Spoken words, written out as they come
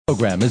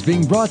program is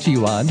being brought to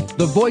you on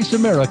the Voice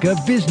America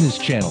Business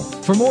Channel.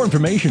 For more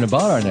information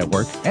about our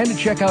network and to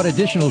check out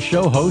additional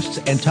show hosts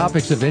and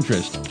topics of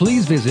interest,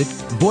 please visit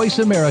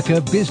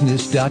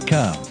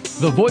voiceamericabusiness.com.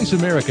 The Voice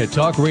America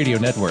Talk Radio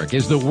Network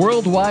is the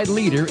worldwide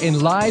leader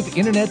in live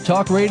Internet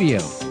talk radio.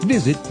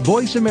 Visit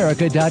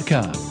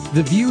voiceamerica.com.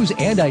 The views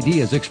and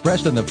ideas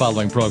expressed on the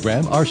following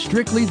program are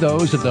strictly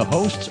those of the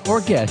hosts or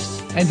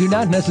guests and do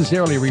not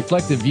necessarily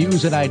reflect the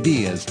views and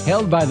ideas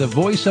held by the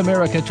Voice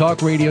America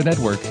Talk Radio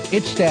Network,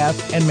 its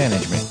staff, and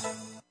management.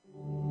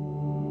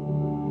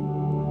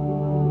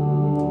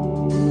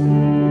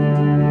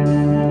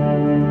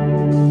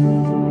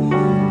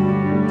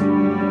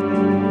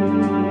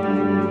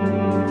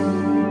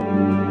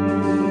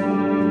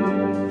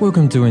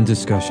 Welcome to In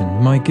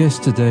Discussion, my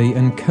guest today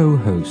and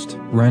co-host,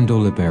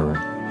 Randall Libero,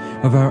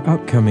 of our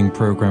upcoming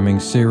programming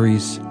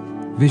series,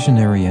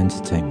 Visionary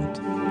Entertainment.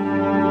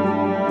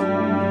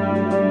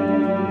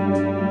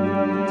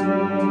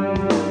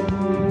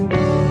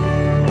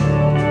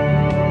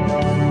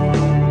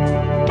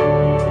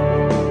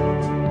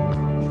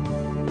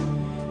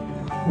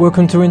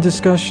 Welcome to In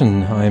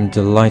Discussion. I am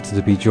delighted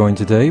to be joined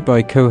today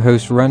by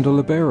co-host Randall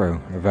Libero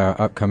of our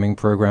upcoming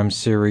program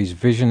series,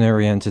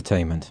 Visionary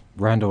Entertainment.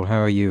 Randall, how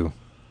are you?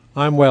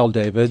 I'm well,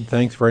 David.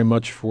 Thanks very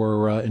much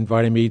for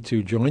inviting me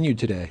to join you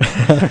today.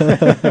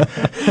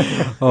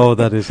 Oh,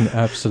 that is an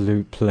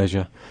absolute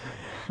pleasure.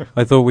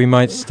 I thought we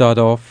might start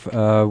off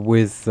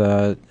with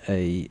a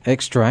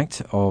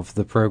extract of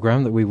the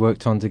program that we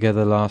worked on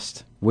together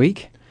last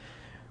week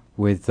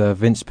with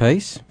Vince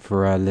Pace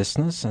for our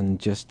listeners and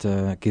just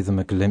give them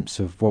a glimpse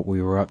of what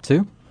we were up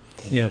to.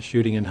 Yeah,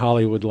 shooting in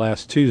Hollywood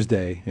last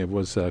Tuesday. It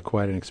was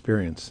quite an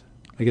experience.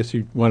 I guess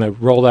you want to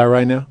roll that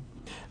right now?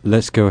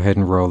 Let's go ahead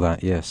and roll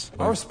that, yes.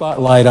 Our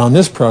spotlight on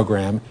this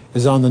program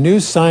is on the new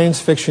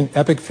science fiction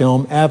epic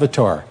film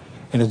Avatar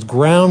and its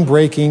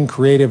groundbreaking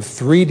creative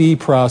 3D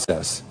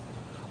process.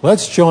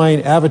 Let's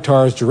join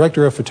Avatar's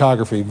director of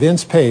photography,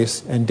 Vince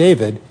Pace, and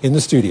David in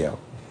the studio.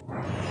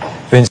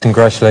 Vince,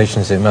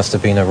 congratulations. It must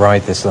have been a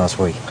ride this last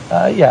week.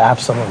 Yeah,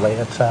 absolutely.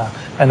 It's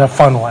and a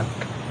fun one.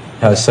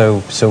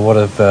 So what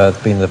have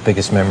been the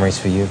biggest memories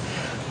for you?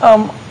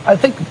 I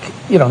think,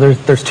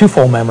 there's two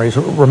full memories,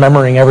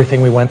 remembering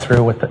everything we went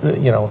through with,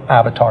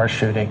 Avatar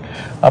shooting,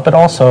 but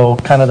also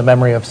kind of the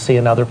memory of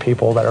seeing other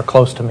people that are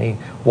close to me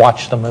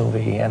watch the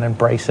movie and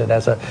embrace it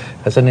as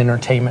an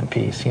entertainment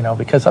piece,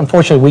 because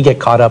unfortunately we get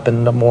caught up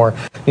in the more,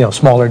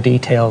 smaller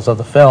details of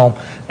the film,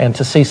 and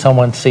to see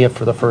someone see it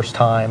for the first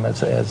time as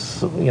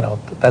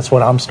that's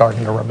what I'm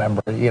starting to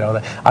remember,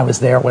 that I was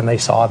there when they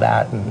saw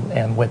that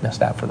and witnessed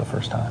that for the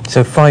first time.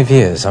 So 5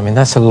 years, I mean,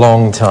 that's a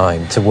long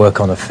time to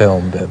work on a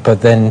film, but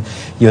then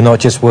you're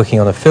not just working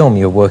on a film,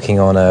 you're working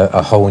on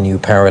a whole new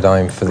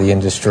paradigm for the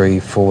industry,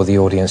 for the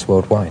audience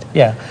worldwide.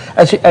 Yeah,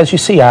 as you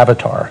see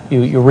Avatar,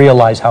 you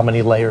realize how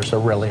many layers there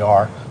really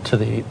are to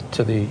the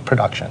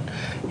production,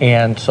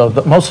 and so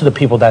most of the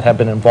people that have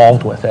been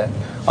involved with it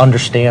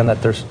understand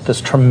that there's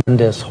this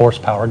tremendous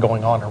horsepower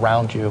going on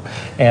around you,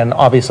 and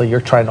obviously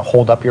you're trying to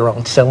hold up your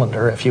own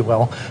cylinder, if you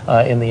will,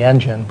 in the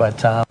engine, but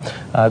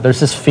there's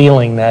this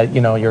feeling that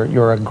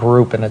you're a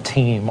group and a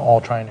team all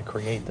trying to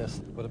create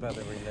this. What about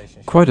the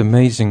relationship? Quite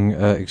amazing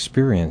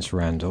experience,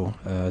 Randall,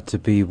 to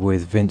be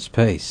with Vince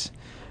Pace.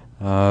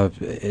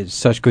 It's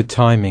such good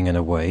timing in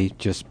a way,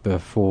 just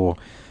before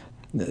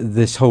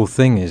this whole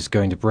thing is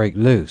going to break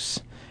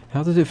loose.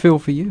 How did it feel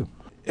for you?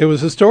 It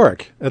was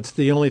historic. That's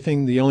the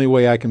only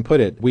way I can put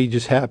it. We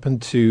just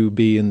happened to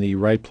be in the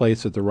right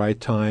place at the right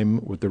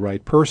time with the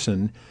right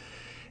person.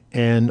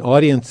 And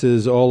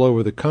audiences all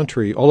over the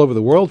country, all over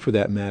the world for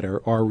that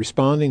matter, are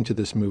responding to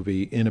this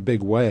movie in a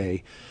big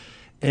way.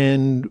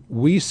 And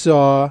we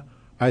saw,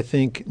 I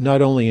think,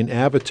 not only in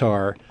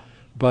Avatar,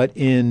 but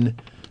in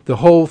the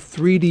whole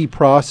 3D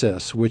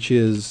process, which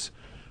is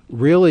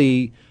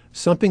really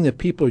something that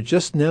people are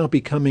just now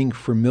becoming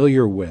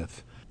familiar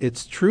with.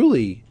 It's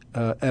truly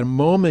a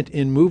moment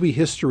in movie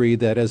history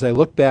that, as I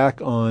look back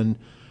on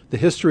the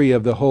history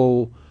of the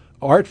whole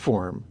art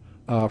form,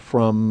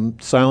 from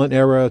silent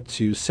era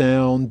to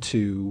sound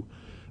to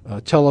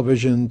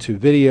television to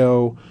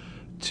video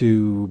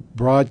to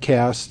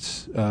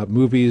broadcasts,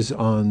 movies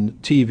on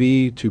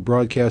TV to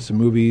broadcasts of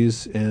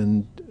movies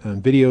and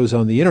videos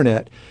on the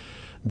internet,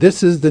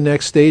 this is the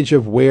next stage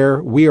of where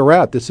we are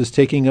at. This is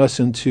taking us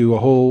into a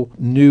whole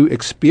new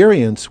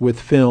experience with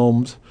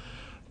films.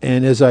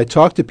 And as I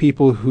talk to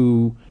people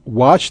who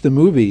watch the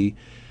movie,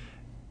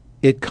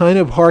 it kind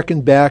of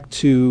harkened back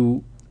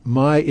to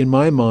in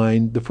my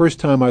mind, the first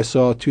time I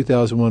saw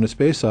 2001: A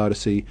Space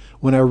Odyssey,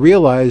 when I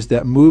realized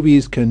that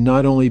movies can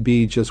not only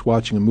be just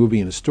watching a movie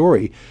and a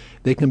story,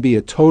 they can be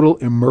a total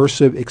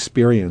immersive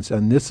experience.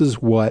 And this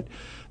is what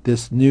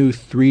this new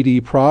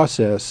 3D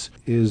process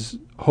is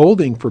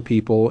holding for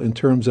people in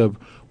terms of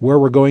where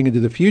we're going into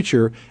the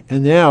future.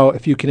 And now,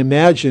 if you can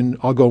imagine,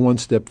 I'll go one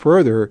step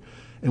further,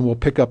 and we'll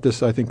pick up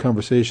this, I think,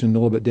 conversation a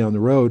little bit down the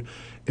road.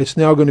 It's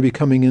now going to be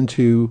coming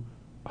into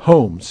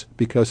homes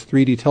because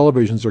 3D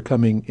televisions are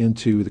coming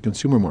into the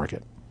consumer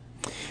market.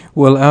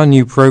 Well, our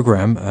new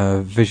program,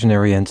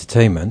 Visionary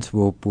Entertainment,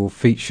 will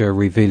feature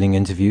revealing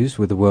interviews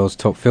with the world's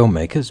top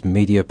filmmakers,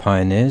 media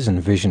pioneers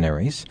and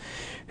visionaries,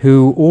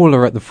 who all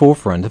are at the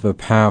forefront of a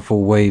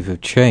powerful wave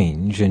of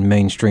change in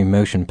mainstream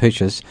motion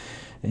pictures,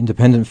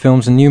 independent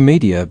films and new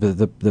media. But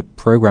the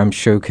program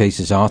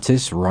showcases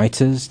artists,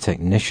 writers,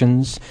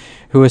 technicians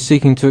who are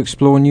seeking to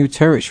explore new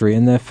territory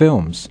in their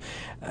films.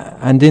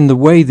 And in the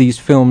way these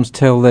films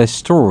tell their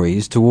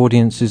stories to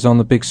audiences on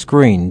the big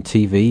screen,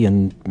 TV,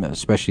 and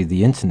especially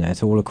the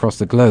internet all across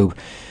the globe.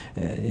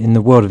 In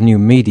the world of new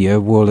media,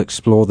 we'll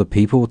explore the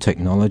people,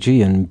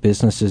 technology, and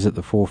businesses at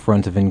the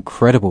forefront of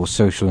incredible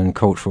social and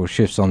cultural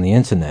shifts on the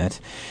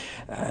internet.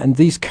 And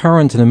these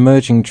current and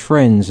emerging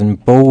trends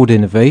and bold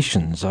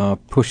innovations are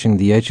pushing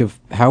the edge of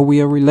how we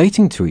are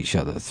relating to each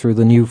other through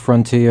the new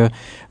frontier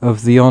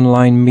of the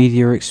online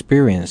media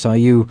experience. Are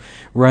you,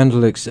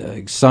 Randall,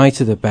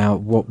 excited about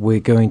what we're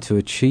going to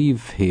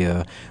achieve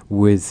here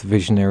with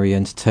Visionary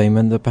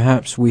Entertainment that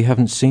perhaps we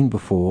haven't seen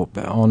before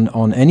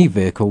on any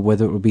vehicle,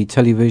 whether it will be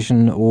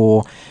television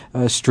or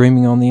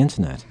streaming on the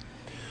internet?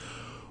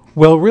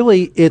 Well,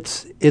 really,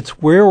 it's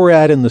where we're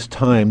at in this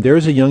time.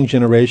 There's a young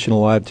generation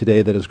alive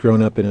today that has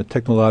grown up in a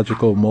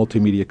technological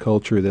multimedia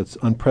culture that's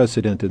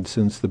unprecedented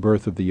since the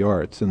birth of the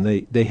arts. And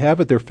they have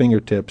at their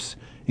fingertips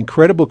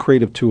incredible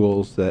creative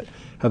tools that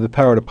have the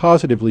power to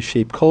positively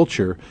shape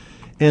culture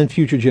and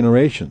future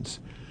generations.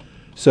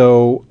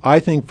 So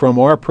I think from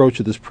our approach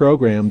to this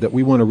program that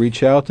we want to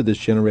reach out to this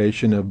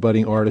generation of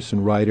budding artists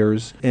and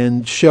writers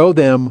and show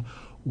them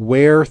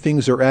where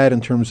things are at in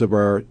terms of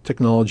our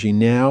technology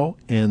now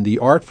and the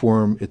art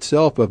form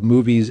itself of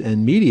movies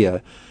and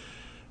media,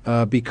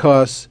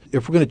 because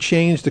if we're going to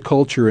change the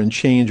culture and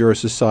change our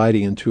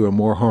society into a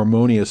more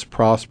harmonious,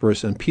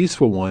 prosperous, and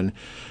peaceful one,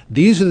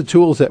 these are the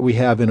tools that we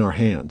have in our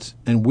hands.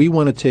 And we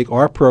want to take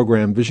our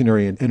program,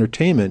 Visionary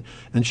Entertainment,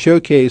 and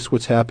showcase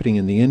what's happening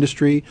in the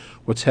industry,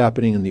 what's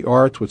happening in the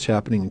arts, what's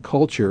happening in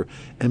culture,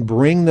 and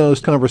bring those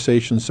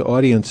conversations to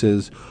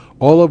audiences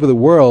all over the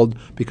world,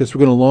 because we're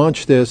going to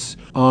launch this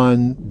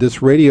on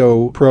this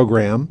radio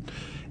program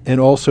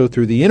and also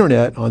through the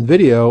internet on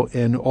video,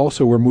 and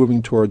also we're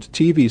moving towards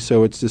TV.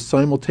 So it's this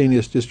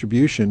simultaneous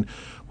distribution,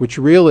 which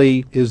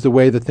really is the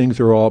way that things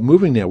are all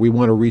moving now. We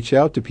want to reach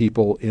out to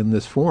people in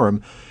this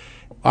form.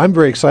 I'm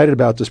very excited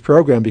about this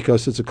program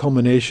because it's a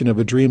culmination of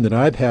a dream that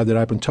I've had that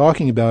I've been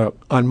talking about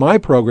on my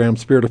program,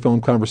 Spirit of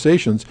Film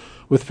Conversations,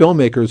 with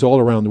filmmakers all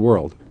around the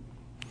world.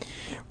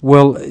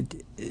 Well,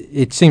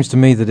 it seems to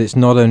me that it's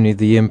not only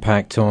the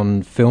impact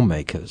on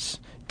filmmakers,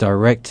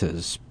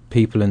 directors,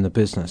 people in the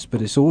business,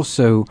 but it's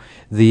also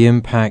the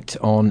impact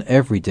on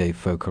everyday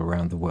folk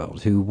around the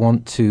world who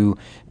want to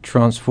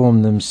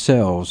transform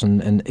themselves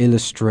and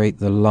illustrate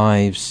the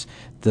lives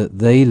that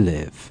they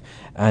live.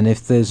 And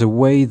if there's a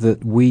way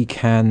that we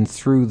can,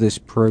 through this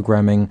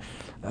programming,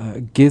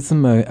 give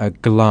them a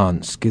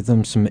glance, give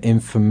them some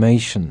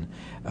information,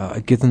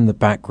 give them the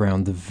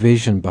background, the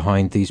vision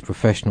behind these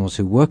professionals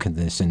who work in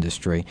this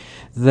industry,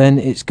 then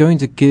it's going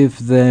to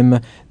give them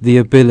the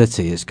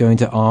ability, it's going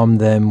to arm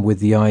them with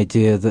the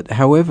idea that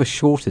however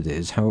short it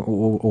is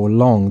or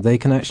long, they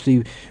can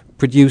actually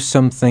produce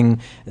something,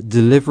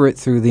 deliver it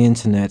through the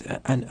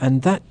internet,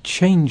 and that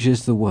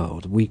changes the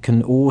world. We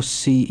can all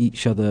see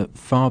each other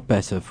far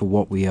better for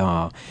what we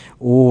are,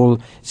 all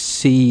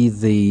see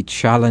the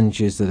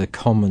challenges that are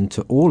common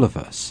to all of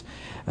us.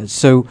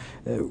 So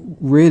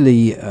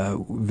really,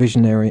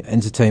 Visionary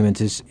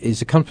Entertainment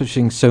is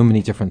accomplishing so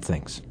many different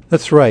things.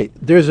 That's right.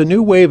 There's a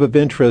new wave of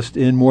interest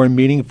in more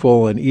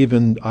meaningful and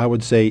even, I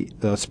would say,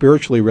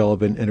 spiritually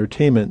relevant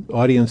entertainment.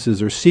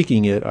 Audiences are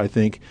seeking it, I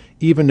think,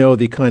 even though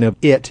the kind of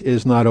it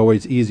is not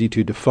always easy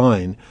to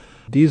define.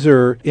 These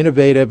are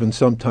innovative and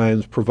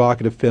sometimes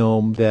provocative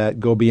films that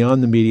go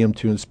beyond the medium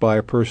to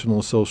inspire personal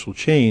and social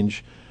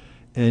change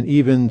and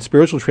even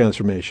spiritual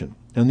transformation.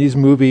 And these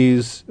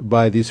movies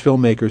by these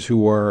filmmakers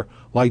who are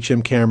like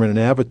Jim Cameron and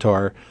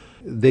Avatar,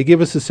 they give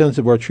us a sense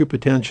of our true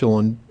potential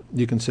and,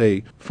 you can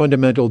say,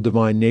 fundamental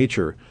divine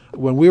nature.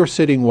 When we were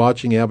sitting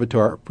watching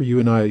Avatar for you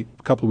and I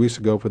a couple of weeks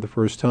ago for the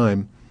first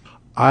time,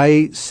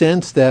 I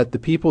sensed that the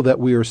people that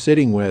we were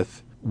sitting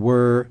with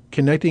were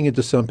connecting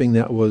into something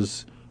that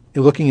was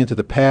looking into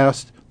the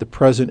past, the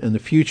present, and the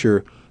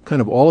future,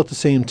 kind of all at the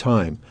same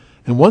time.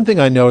 And one thing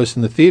I noticed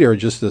in the theater,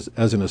 just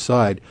as an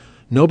aside,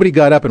 nobody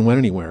got up and went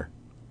anywhere.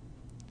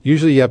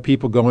 Usually you have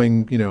people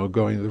going to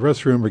the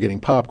restroom or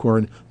getting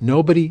popcorn.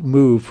 Nobody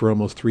moved for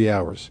almost 3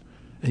 hours.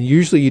 And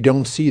usually you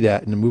don't see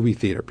that in a movie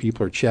theater.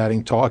 People are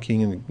chatting,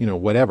 talking,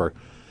 and whatever.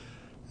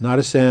 Not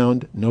a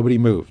sound, nobody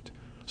moved.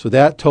 So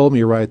that told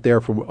me right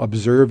there, from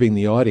observing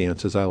the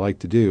audience, as I like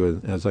to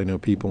do, as I know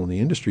people in the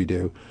industry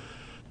do,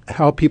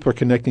 how people are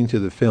connecting to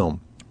the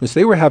film. Because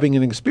they were having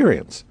an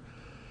experience.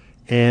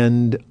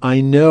 And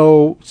I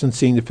know, since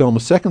seeing the film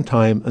a second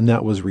time, and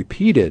that was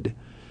repeated,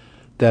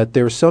 that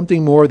there's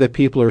something more that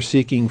people are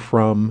seeking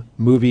from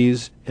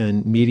movies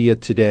and media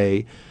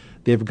today.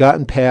 They've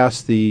gotten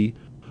past the,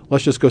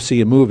 let's just go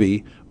see a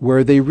movie,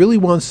 where they really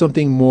want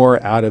something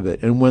more out of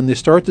it. And when they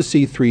start to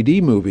see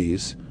 3D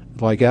movies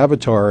like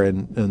Avatar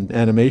and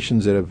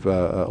animations that have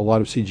a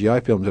lot of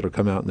CGI films that have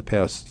come out in the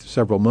past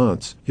several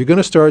months, you're going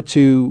to start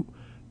to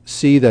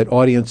see that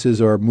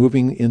audiences are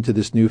moving into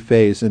this new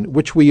phase, and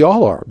which we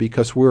all are,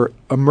 because we're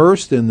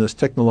immersed in this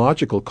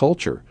technological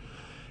culture.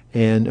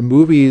 And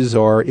movies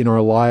are in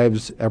our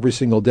lives every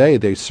single day.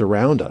 They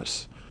surround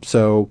us.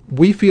 So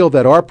we feel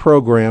that our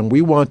program,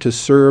 we want to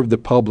serve the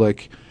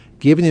public,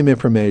 giving them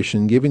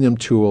information, giving them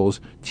tools,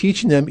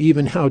 teaching them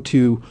even how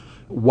to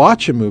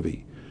watch a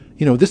movie.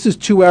 You know, this is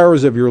 2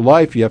 hours of your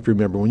life, you have to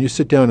remember. When you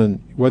sit down,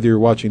 and whether you're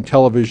watching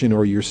television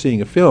or you're seeing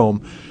a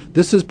film,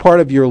 this is part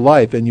of your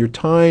life, and your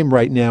time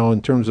right now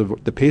in terms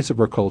of the pace of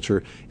our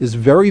culture is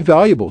very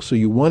valuable. So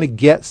you want to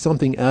get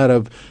something out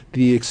of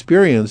the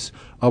experience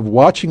of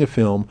watching a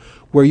film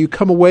where you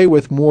come away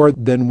with more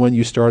than when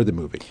you started the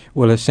movie.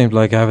 Well, it seemed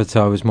like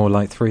Avatar was more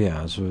like 3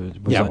 hours.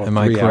 Am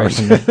I correct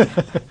in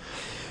that?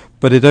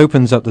 But it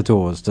opens up the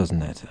doors,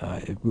 doesn't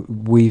it?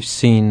 We've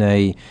seen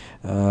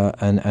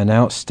an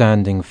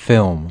outstanding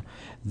film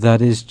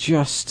that is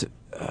just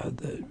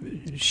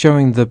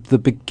showing the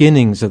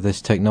beginnings of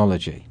this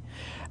technology.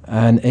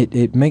 And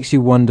it makes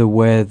you wonder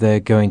where they're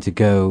going to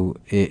go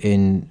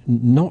in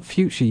not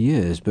future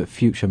years, but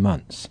future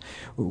months.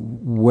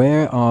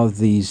 Where are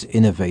these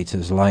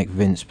innovators like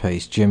Vince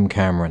Pace, Jim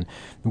Cameron,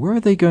 where are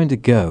they going to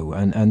go?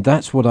 And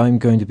that's what I'm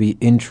going to be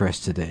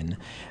interested in.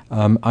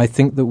 I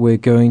think that we're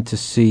going to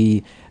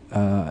see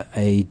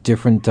a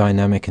different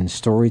dynamic in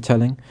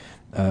storytelling,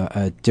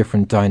 a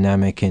different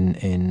dynamic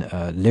in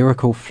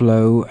lyrical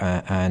flow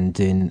and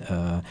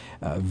in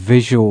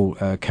visual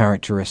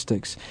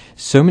characteristics.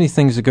 So many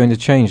things are going to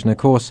change. And of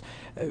course,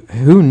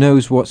 who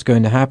knows what's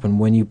going to happen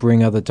when you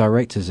bring other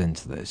directors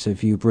into this?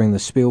 If you bring the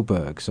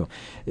Spielbergs, or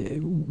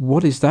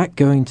what is that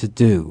going to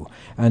do?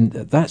 And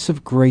that's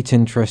of great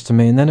interest to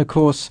me. And then, of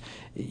course,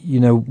 you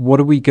know,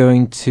 what are we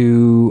going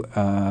to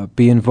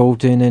be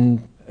involved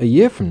in a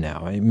year from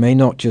now? It may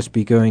not just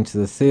be going to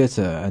the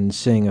theatre and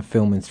seeing a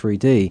film in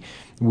 3D.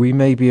 We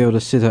may be able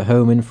to sit at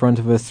home in front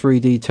of a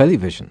 3D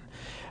television.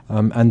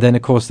 And then,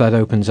 of course, that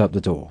opens up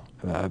the door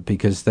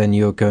because then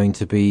you're going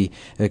to be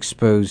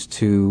exposed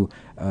to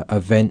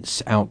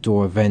events,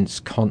 outdoor events,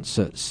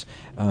 concerts.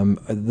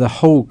 The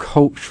whole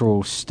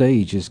cultural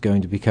stage is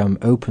going to become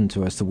open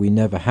to us that we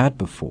never had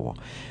before.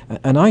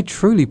 And I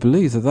truly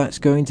believe that that's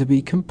going to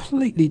be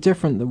completely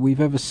different than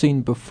we've ever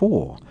seen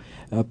before.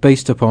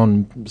 Based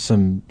upon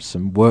some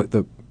work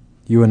that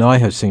you and I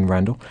have seen,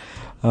 Randall.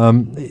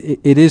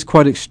 It is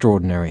quite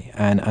extraordinary,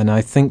 and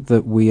I think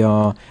that we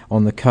are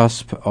on the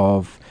cusp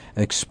of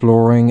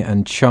exploring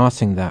and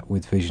charting that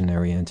with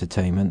visionary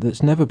entertainment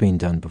that's never been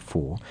done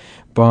before,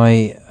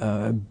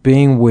 by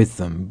being with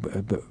them,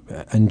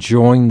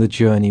 enjoying the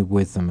journey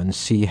with them, and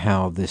see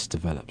how this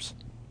develops.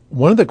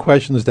 One of the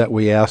questions that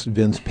we asked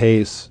Vince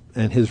Pace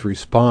and his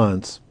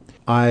response,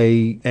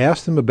 I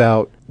asked him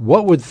about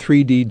what would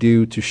 3D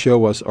do to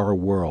show us our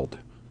world.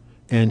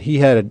 And he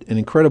had an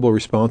incredible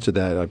response to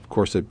that. Of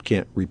course, I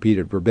can't repeat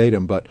it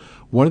verbatim, but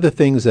one of the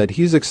things that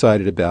he's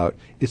excited about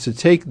is to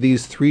take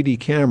these 3D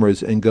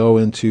cameras and go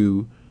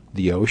into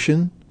the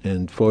ocean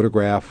and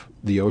photograph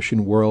the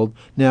ocean world.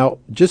 Now,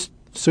 just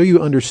so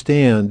you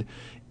understand,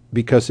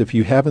 because if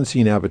you haven't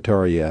seen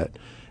Avatar yet,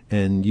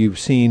 and you've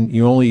seen,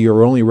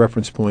 your only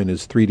reference point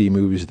is 3D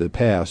movies of the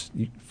past,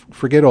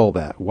 forget all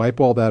that.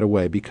 Wipe all that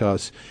away,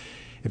 because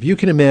if you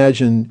can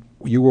imagine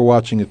you were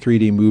watching a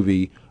 3D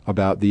movie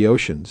about the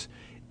oceans,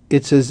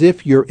 it's as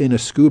if you're in a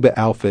scuba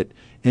outfit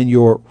and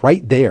you're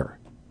right there.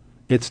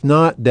 It's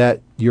not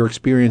that your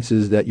experience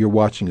is that you're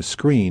watching a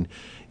screen.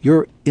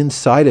 You're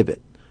inside of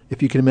it.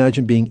 If you can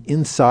imagine being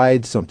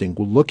inside something,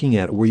 looking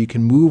at it, where you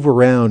can move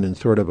around in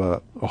sort of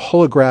a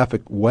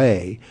holographic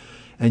way,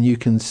 and you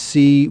can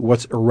see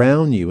what's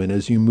around you, and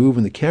as you move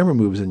and the camera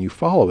moves and you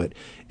follow it,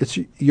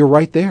 you're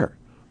right there.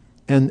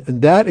 And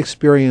that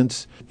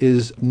experience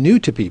is new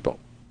to people.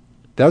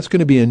 That's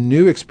going to be a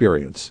new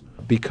experience,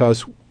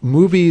 because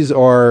movies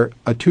are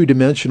a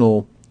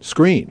two-dimensional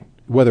screen.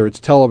 Whether it's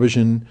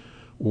television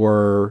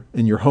or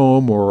in your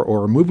home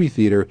or a movie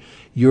theater,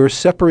 you're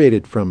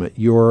separated from it.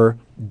 You're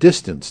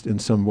distanced in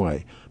some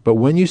way. But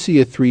when you see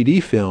a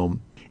 3D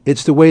film,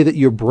 it's the way that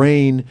your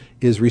brain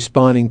is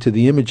responding to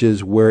the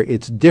images, where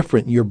it's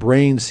different. Your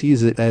brain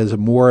sees it as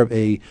more of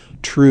a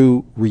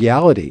true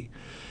reality.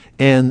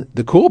 And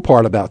the cool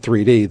part about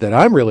 3D that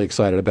I'm really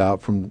excited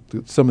about from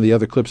some of the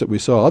other clips that we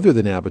saw other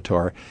than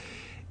Avatar,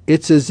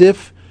 it's as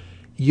if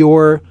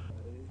you're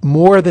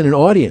more than an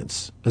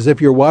audience, as if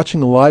you're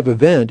watching a live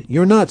event.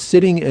 You're not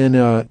sitting in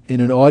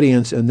an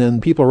audience and then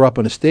people are up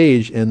on a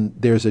stage and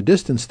there's a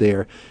distance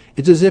there.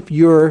 It's as if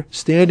you're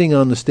standing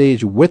on the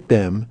stage with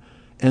them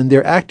and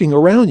they're acting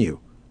around you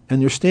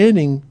and they're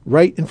standing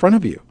right in front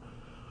of you.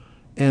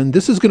 And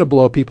this is going to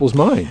blow people's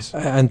minds.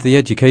 And the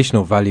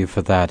educational value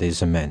for that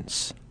is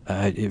immense.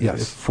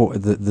 Yes. For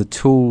the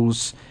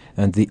tools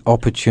and the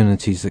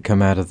opportunities that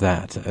come out of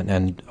that.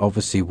 And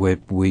obviously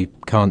we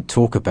can't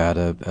talk about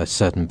a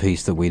certain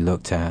piece that we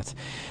looked at,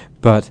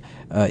 But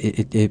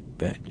it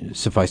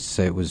suffice to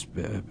say, it was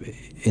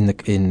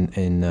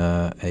in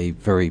a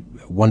very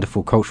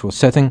wonderful cultural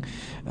setting,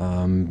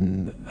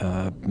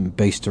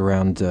 based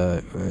around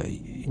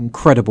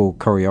incredible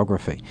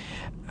choreography.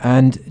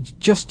 And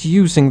just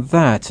using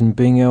that and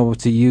being able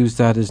to use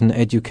that as an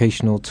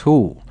educational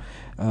tool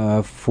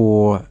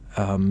for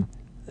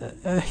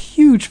a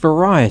huge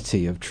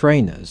variety of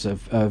trainers,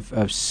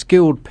 of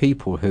skilled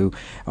people who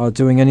are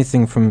doing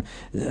anything from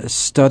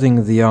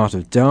studying the art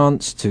of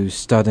dance to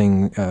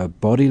studying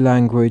body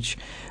language.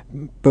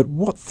 But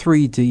what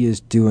 3D is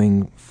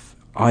doing,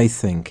 I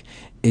think,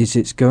 is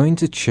it's going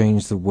to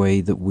change the way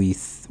that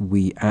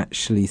we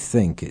actually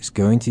think. It's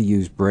going to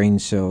use brain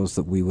cells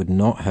that we would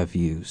not have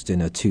used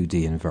in a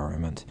 2D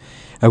environment,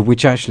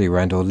 which actually,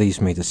 Randall,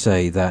 leads me to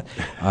say that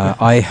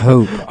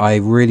I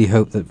really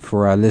hope that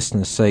for our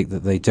listeners' sake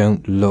that they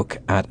don't look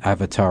at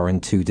Avatar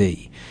in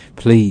 2D.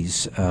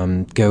 Please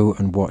go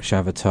and watch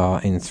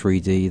Avatar in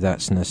 3D.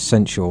 That's an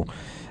essential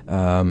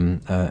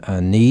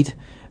need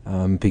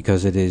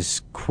because it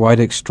is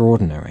quite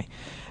extraordinary.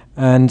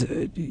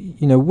 And,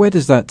 where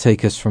does that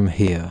take us from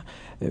here?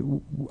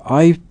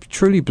 I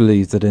truly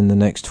believe that in the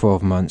next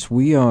 12 months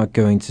we are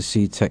going to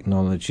see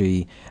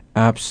technology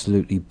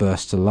absolutely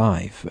burst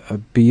alive.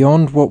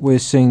 Beyond what we're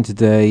seeing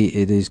today,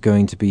 it is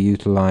going to be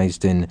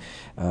utilized in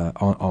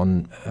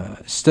on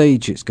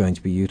stage, it's going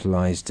to be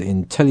utilized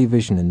in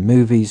television and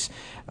movies,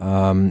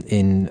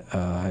 in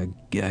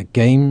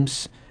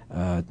games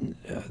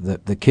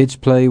that the kids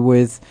play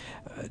with,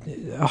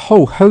 a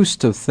whole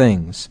host of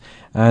things.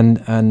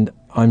 And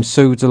I'm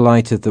so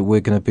delighted that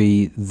we're going to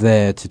be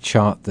there to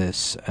chart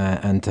this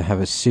and to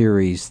have a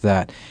series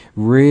that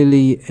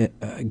really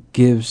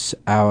gives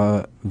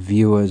our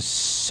viewers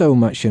so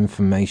much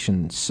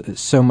information,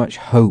 so much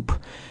hope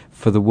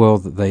for the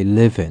world that they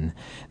live in,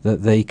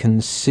 that they can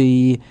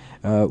see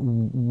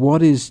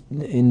what is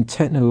in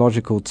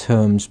technological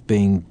terms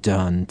being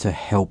done to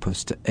help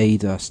us, to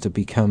aid us, to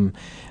become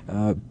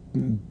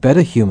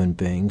better human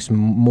beings,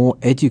 more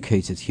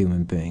educated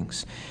human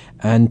beings,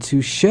 and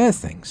to share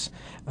things.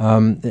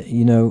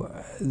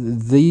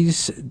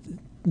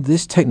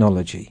 This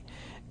technology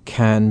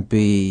can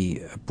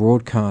be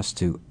broadcast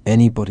to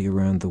anybody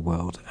around the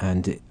world,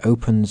 and it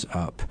opens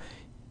up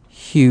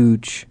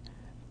huge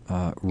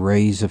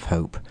rays of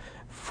hope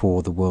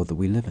for the world that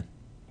we live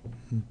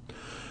in.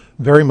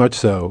 Very much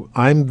so.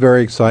 I'm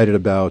very excited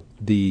about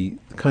the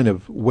kind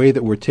of way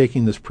that we're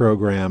taking this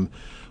program,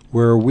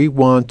 where we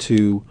want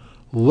to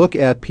look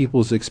at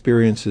people's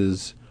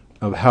experiences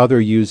of how they're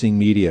using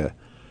media,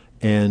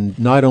 and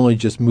not only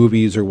just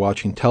movies or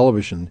watching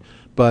television,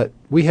 but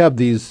we have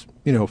these,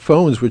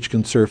 phones which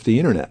can surf the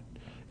internet,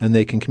 and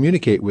they can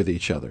communicate with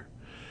each other.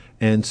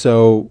 And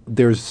so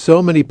there's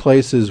so many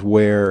places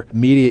where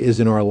media is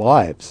in our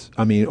lives.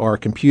 I mean, our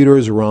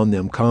computers are on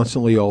them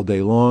constantly all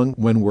day long.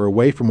 When we're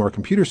away from our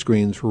computer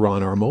screens, we're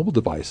on our mobile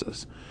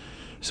devices.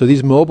 So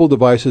these mobile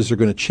devices are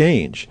going to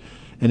change.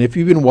 And if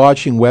you've been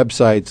watching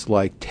websites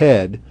like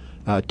TED,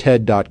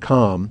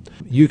 TED.com,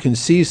 you can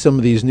see some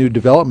of these new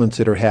developments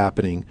that are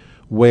happening,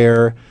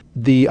 where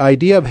the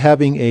idea of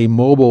having a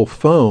mobile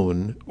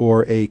phone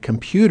or a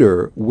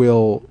computer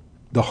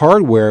the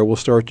hardware will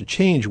start to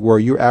change, where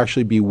you'll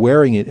actually be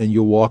wearing it and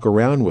you'll walk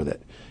around with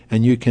it.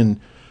 And you can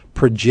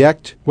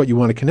project what you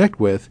want to connect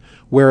with,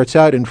 where it's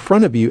out in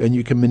front of you, and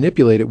you can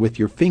manipulate it with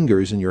your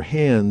fingers and your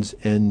hands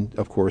and,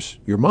 of course,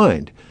 your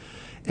mind.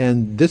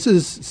 And this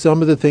is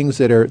some of the things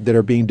that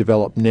are being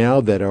developed now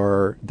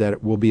that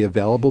will be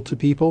available to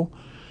people.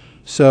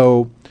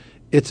 So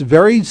it's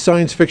very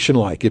science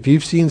fiction-like. If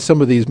you've seen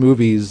some of these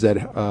movies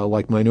that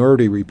like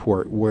Minority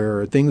Report,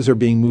 where things are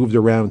being moved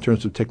around in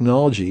terms of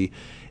technology,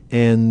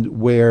 and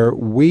where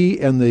we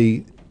and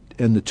the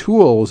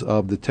tools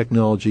of the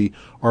technology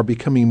are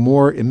becoming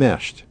more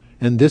enmeshed.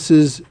 And this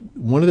is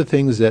one of the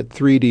things that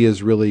 3D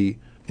is really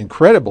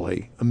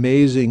incredibly,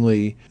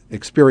 amazingly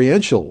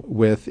experiential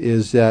with,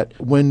 is that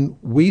when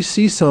we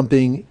see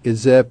something,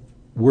 is that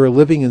we're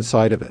living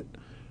inside of it.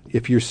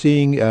 If you're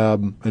seeing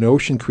an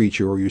ocean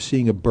creature, or you're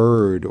seeing a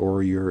bird,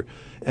 or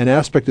an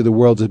aspect of the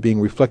world is being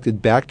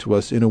reflected back to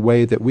us in a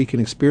way that we can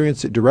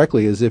experience it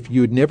directly, as if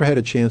you had never had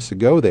a chance to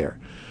go there.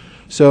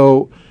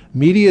 So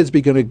media is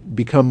going to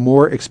become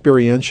more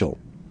experiential.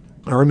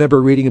 I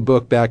remember reading a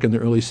book back in the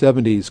early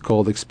 70s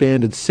called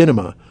Expanded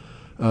Cinema.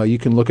 You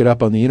can look it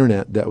up on the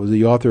internet.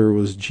 The author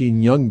was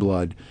Gene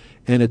Youngblood,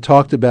 and it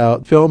talked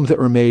about films that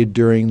were made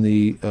during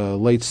the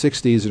late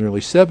 60s and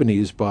early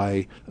 70s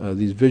by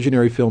these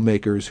visionary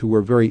filmmakers who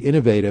were very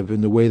innovative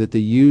in the way that they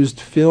used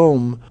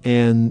film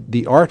and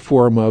the art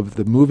form of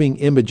the moving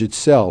image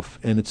itself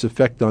and its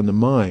effect on the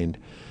mind.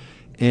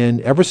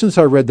 And ever since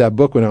I read that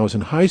book when I was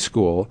in high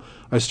school,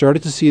 I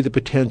started to see the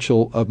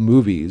potential of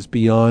movies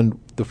beyond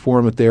the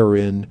form that they were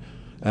in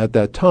at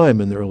that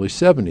time in the early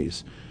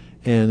 70s.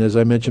 And as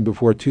I mentioned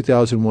before,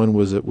 2001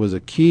 was a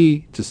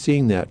key to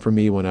seeing that for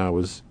me when I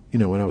was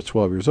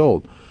 12 years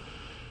old.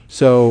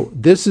 So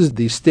this is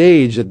the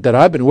stage that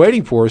I've been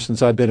waiting for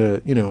since I've been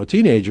a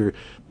teenager.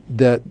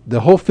 that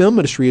the whole film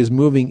industry is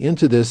moving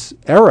into this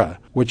era,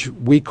 which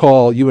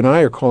you and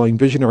I are calling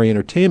visionary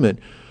entertainment,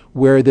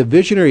 where the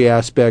visionary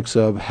aspects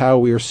of how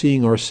we are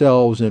seeing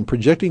ourselves and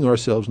projecting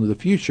ourselves into the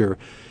future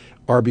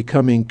are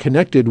becoming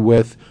connected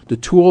with the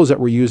tools that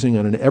we're using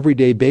on an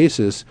everyday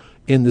basis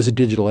in this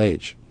digital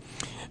age.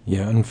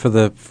 Yeah, and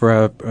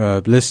for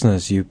our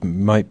listeners, you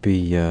might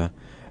be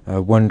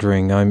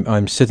wondering.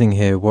 I'm sitting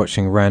here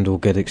watching Randall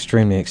get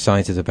extremely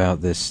excited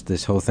about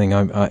this whole thing.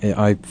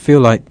 I feel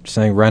like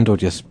saying, Randall,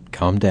 just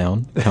calm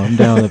down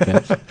a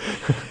bit.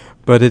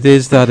 But it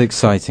is that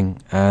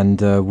exciting,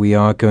 and we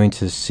are going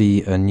to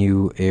see a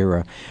new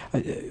era.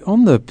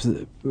 On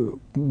the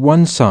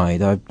one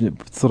side, I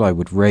thought I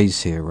would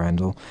raise here,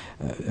 Randall,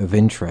 of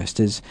interest,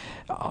 is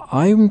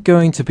I'm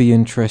going to be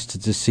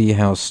interested to see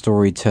how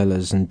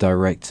storytellers and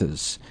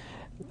directors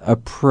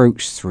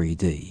approach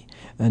 3D,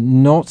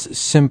 and not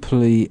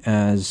simply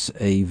as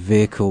a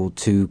vehicle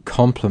to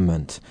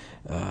complement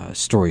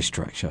story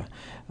structure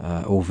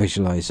or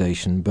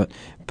visualization, but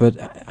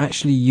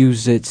actually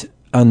use it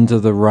under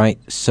the right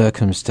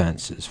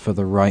circumstances for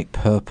the right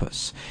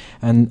purpose.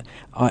 And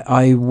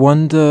I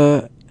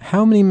wonder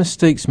how many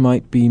mistakes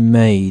might be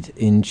made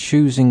in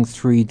choosing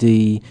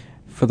 3D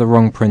for the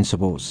wrong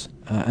principles,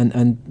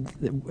 and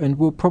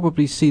we'll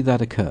probably see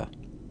that occur.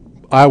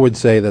 I would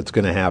say that's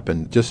going to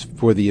happen just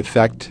for the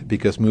effect,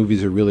 because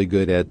movies are really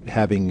good at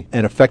having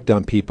an effect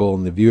on people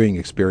and the viewing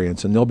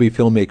experience. And there'll be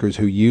filmmakers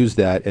who use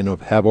that and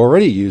have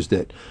already used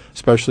it,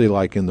 especially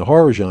like in the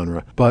horror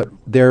genre. But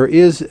there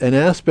is an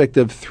aspect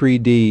of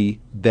 3D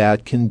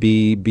that can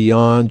be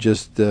beyond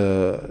just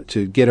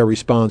to get a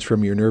response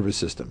from your nervous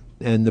system.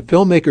 And the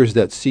filmmakers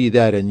that see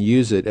that and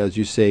use it, as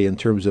you say, in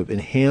terms of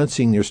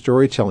enhancing their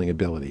storytelling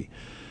ability,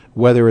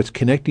 whether it's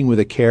connecting with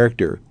a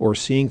character or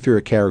seeing through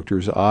a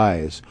character's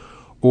eyes,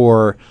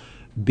 or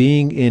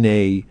being in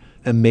a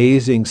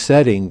amazing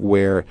setting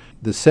where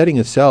the setting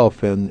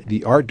itself and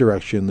the art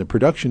direction, the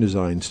production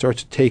design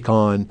starts to take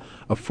on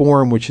a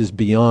form which is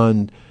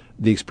beyond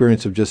the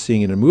experience of just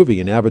seeing in a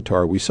movie. In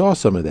Avatar, we saw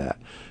some of that.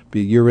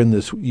 You're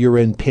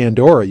in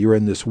Pandora, you're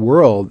in this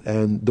world,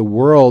 and the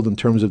world in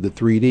terms of the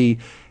 3D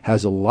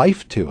has a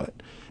life to it.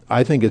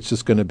 I think it's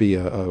just going to be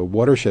a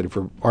watershed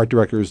for art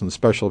directors and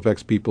special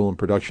effects people and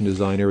production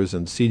designers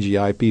and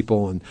CGI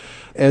people. And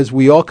as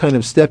we all kind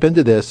of step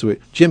into this,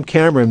 Jim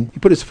Cameron, he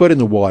put his foot in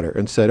the water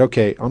and said,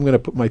 okay, I'm going to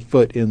put my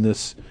foot in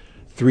this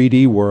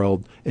 3D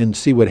world and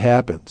see what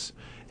happens.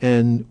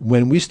 And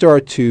when we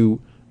start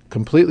to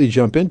completely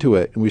jump into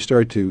it and we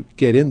start to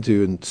get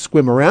into and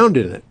swim around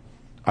in it,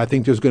 I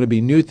think there's going to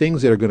be new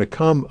things that are going to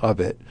come of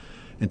it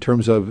in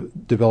terms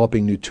of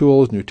developing new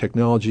tools, new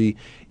technology,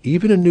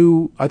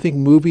 even I think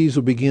movies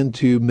will begin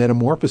to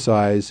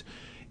metamorphosize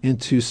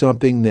into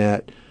something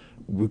that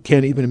we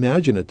can't even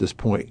imagine at this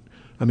point.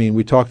 I mean,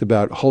 we talked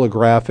about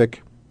holographic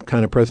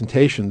kind of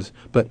presentations,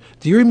 but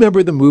do you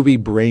remember the movie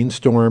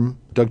Brainstorm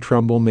Doug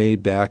Trumbull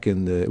made back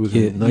in the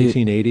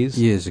 1980s?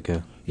 Years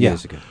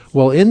ago.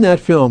 Well, in that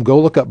film,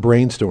 go look up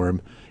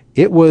Brainstorm.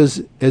 It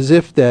was as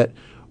if that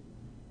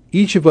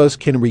each of us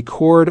can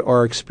record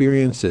our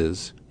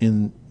experiences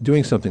in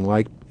doing something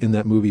like in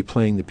that movie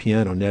playing the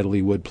piano.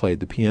 Natalie Wood played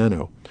the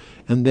piano.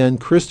 And then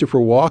Christopher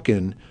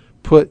Walken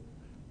put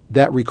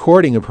that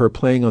recording of her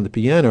playing on the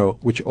piano,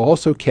 which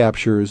also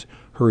captures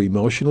her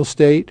emotional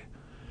state,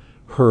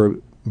 her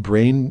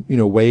brain,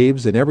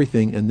 waves and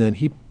everything. And then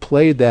he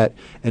played that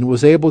and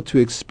was able to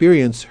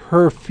experience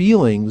her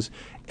feelings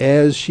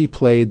as she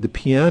played the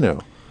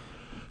piano.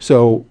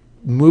 So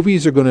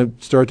movies are going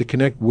to start to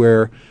connect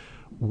where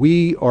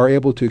we are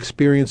able to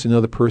experience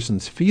another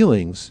person's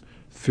feelings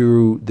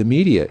through the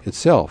media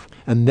itself.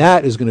 And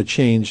that is going to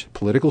change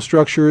political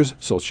structures,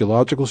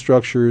 sociological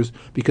structures,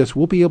 because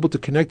we'll be able to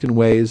connect in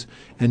ways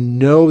and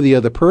know the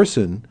other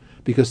person,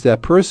 because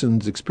that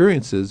person's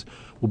experiences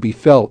will be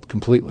felt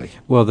completely.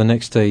 Well, the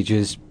next stage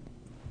is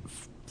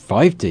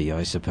 5D,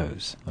 I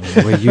suppose. I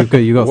mean, where you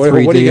got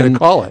 3D. What are you going to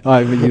call it?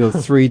 You got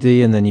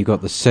 3D, and then you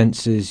got the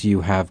senses.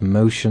 You have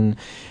motion.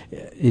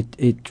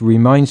 It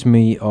reminds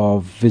me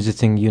of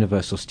visiting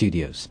Universal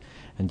Studios,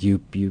 and you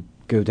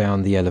go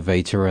down the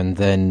elevator, and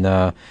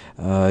then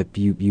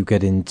you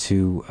get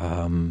into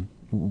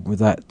with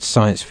that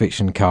science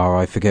fiction car.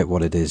 I forget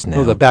what it is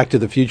now. Oh, the Back to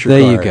the Future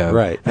there car. You go.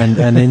 Right. And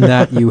in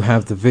that you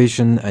have the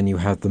vision and you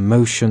have the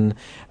motion,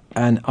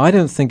 and I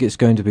don't think it's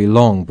going to be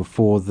long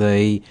before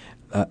they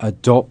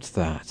adopt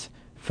that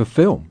for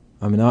film.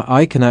 I mean,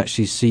 I can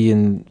actually see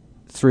in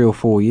 3 or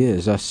 4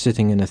 years us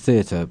sitting in a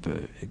theatre,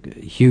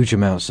 huge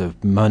amounts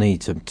of money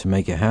to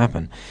make it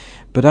happen,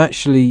 but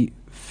actually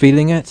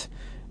feeling it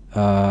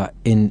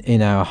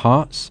in our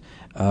hearts,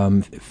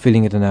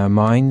 feeling it in our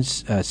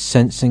minds,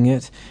 sensing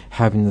it,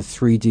 having the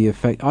 3D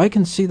effect. I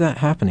can see that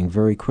happening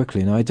very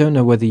quickly, and I don't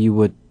know whether you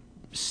would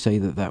say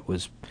that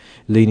was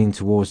leaning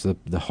towards the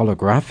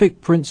holographic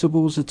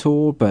principles at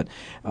all, but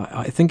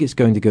I think it's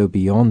going to go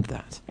beyond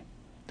that.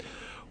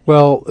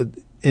 Well,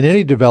 in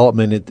any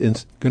development,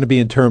 it's going to be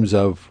in terms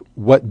of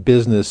what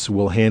business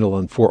will handle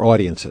and for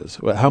audiences.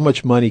 How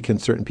much money can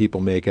certain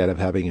people make out of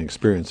having an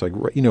experience? Like,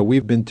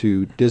 we've been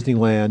to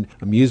Disneyland,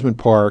 amusement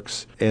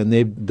parks, and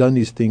they've done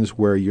these things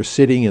where you're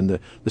sitting and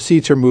the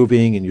seats are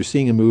moving and you're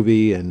seeing a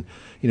movie and,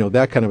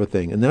 that kind of a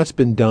thing. And that's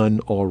been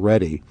done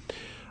already.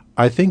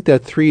 I think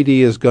that 3D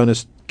is going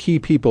to key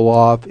people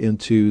off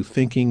into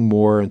thinking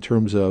more in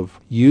terms of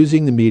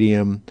using the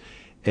medium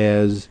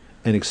as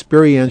an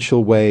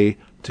experiential way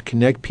to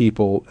connect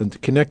people and to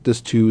connect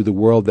us to the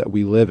world that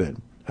we live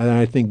in. And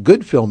I think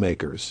good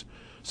filmmakers,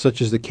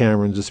 such as the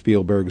Camerons, the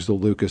Spielbergs, the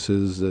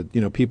Lucases,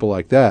 people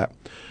like that,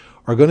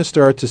 are going to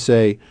start to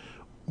say,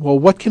 well,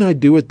 what can I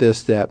do with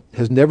this that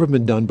has never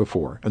been done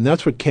before? And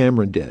that's what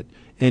Cameron did.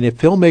 And if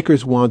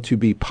filmmakers want to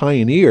be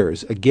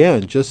pioneers,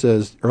 again, just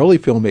as early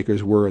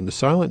filmmakers were in the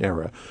silent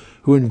era,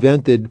 who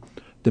invented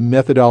the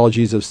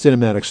methodologies of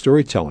cinematic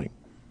storytelling.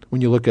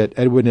 When you look at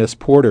Edwin S.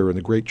 Porter and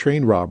The Great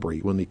Train Robbery,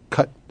 when they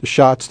cut the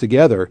shots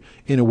together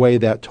in a way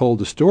that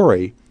told a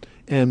story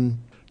and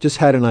just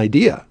had an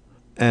idea,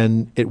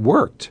 and it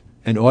worked.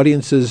 And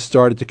audiences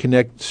started to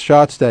connect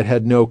shots that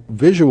had no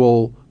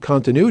visual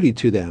continuity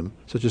to them,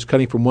 such as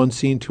cutting from one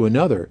scene to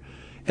another.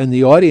 And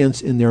the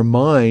audience, in their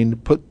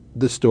mind, put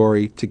the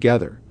story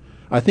together.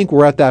 I think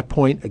we're at that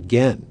point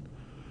again.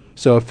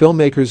 So if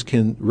filmmakers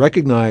can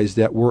recognize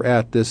that we're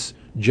at this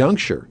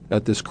juncture,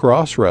 at this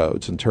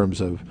crossroads in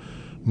terms of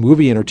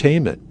movie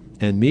entertainment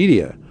and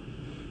media,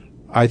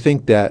 I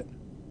think that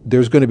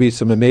there's going to be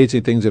some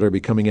amazing things that are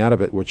coming out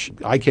of it, which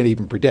I can't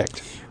even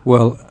predict.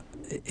 Well,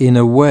 in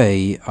a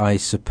way, I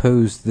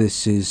suppose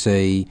this is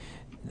a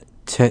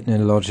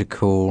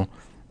technological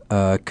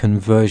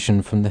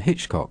conversion from the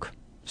Hitchcock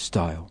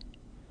style.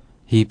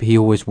 He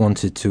always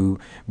wanted to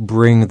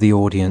bring the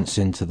audience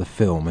into the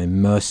film,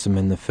 immerse them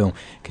in the film.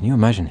 Can you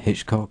imagine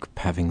Hitchcock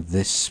having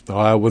this? Oh,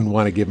 I wouldn't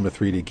want to give him a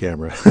 3D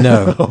camera.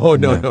 No. Oh,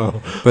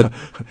 no. But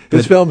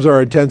his films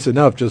are intense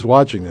enough just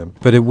watching them.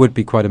 But it would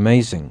be quite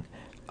amazing.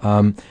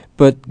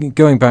 But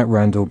going back,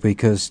 Randall,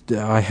 because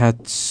I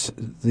had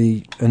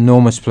the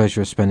enormous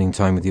pleasure of spending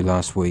time with you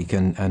last week,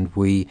 and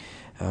we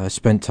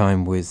spent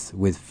time with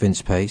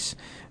Vince Pace,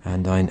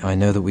 and I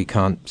know that we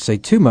can't say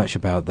too much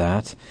about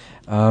that.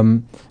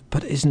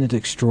 But isn't it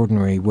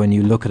extraordinary when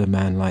you look at a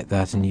man like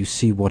that and you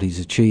see what he's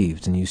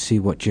achieved and you see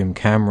what Jim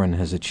Cameron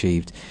has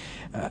achieved?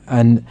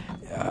 And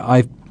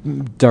I've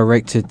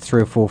directed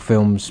 3 or 4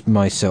 films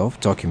myself,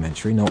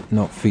 documentary,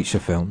 not feature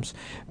films.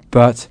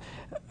 But,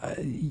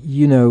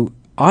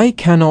 I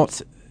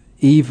cannot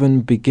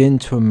even begin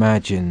to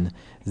imagine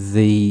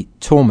the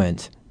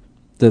torment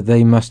that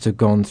they must have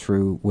gone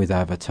through with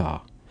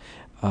Avatar.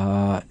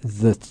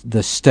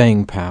 The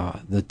staying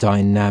power, the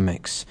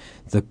dynamics,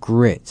 the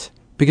grit.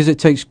 Because it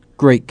takes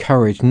great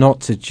courage not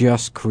to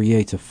just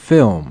create a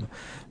film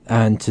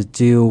and to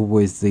deal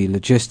with the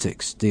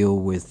logistics, deal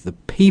with the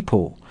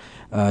people,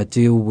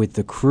 deal with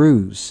the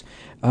crews.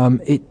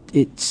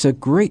 It's a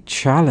great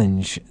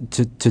challenge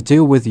to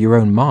deal with your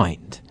own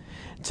mind,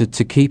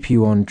 to keep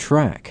you on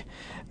track.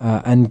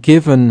 And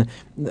given,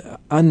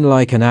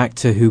 unlike an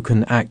actor who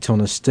can act on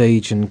a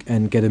stage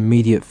and get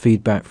immediate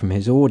feedback from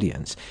his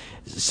audience,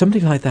 somebody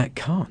like that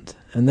can't.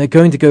 And they're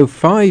going to go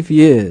 5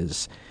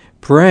 years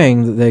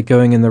praying that they're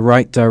going in the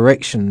right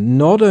direction,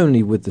 not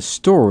only with the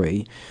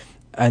story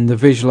and the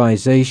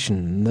visualization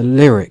and the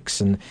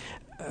lyrics,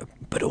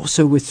 but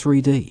also with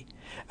 3D.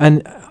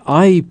 And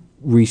I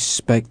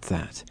respect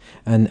that.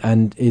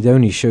 And it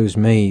only shows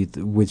me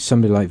with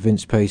somebody like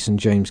Vince Pace and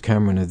James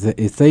Cameron, that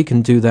if they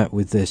can do that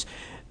with this,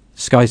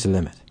 sky's the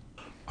limit.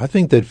 I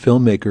think that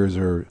filmmakers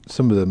are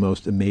some of the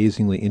most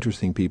amazingly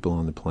interesting people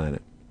on the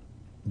planet.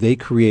 They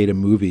create a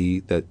movie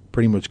that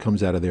pretty much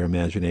comes out of their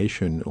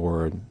imagination,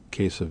 or in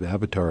case of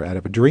Avatar, out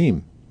of a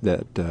dream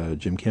that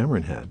Jim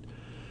Cameron had.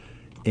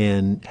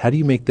 And how do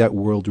you make that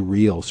world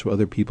real so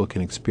other people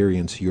can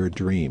experience your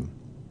dream?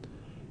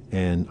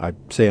 And I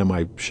say on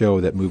my show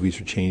that movies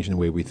are changing the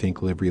way we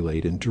think, live,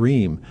 relate, and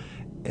dream.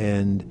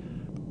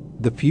 And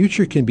the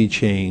future can be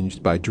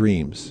changed by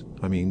dreams.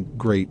 I mean,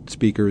 great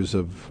speakers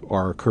of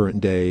our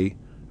current day,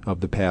 of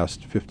the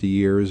past 50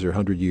 years or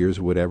 100 years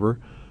or whatever,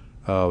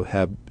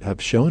 have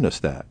shown us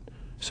that.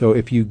 So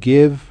if you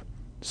give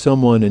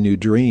someone a new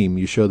dream,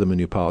 you show them a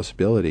new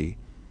possibility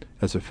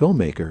as a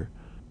filmmaker,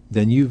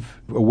 then you've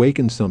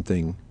awakened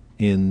something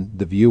in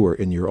the viewer,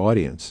 in your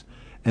audience.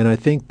 And I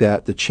think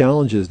that the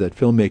challenges that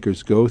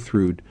filmmakers go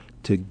through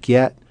to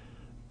get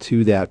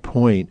to that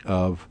point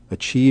of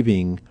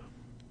achieving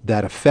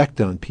that effect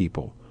on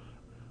people,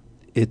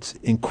 it's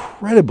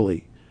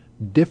incredibly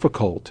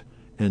difficult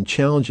and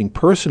challenging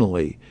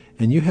personally,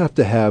 and you have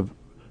to have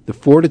the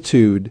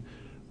fortitude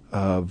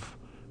of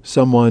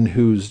someone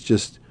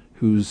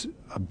who's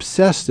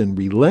obsessed and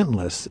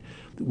relentless.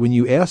 When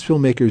you ask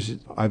filmmakers,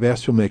 I've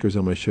asked filmmakers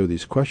on my show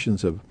these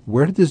questions of,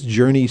 where did this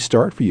journey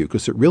start for you?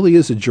 Because it really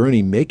is a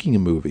journey making a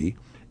movie.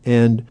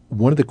 And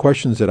one of the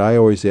questions that I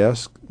always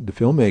ask the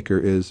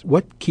filmmaker is,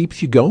 what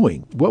keeps you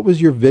going? What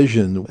was your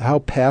vision? How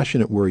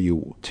passionate were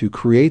you to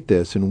create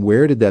this? And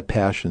where did that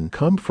passion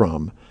come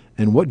from?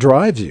 And what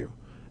drives you?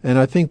 And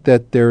I think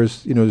that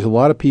there's a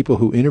lot of people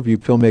who interview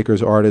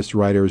filmmakers, artists,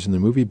 writers in the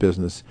movie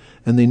business,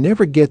 and they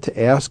never get to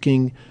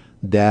asking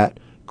that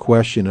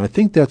question. I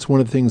think that's one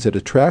of the things that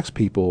attracts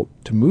people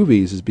to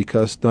movies, is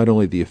because not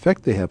only the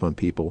effect they have on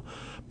people,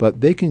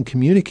 but they can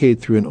communicate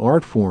through an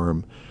art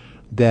form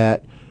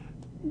that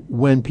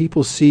when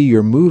people see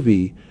your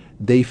movie,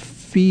 they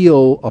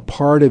feel a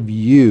part of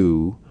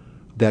you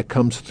that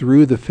comes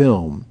through the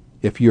film.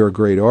 If you're a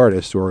great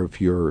artist, or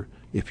if you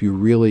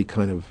really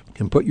kind of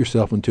can put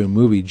yourself into a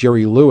movie.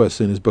 Jerry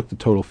Lewis, in his book The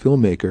Total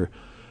Filmmaker,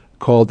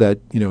 called that,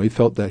 he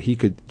felt that he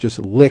could just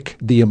lick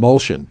the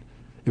emulsion.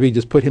 If he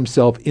just put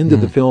himself into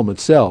the film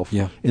itself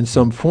in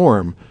some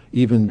form,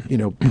 even,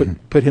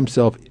 put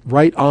himself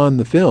right on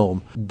the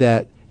film,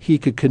 that he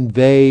could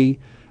convey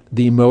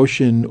the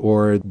emotion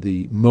or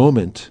the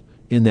moment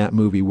in that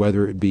movie,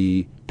 whether it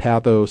be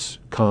pathos,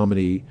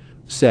 comedy,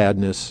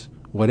 sadness,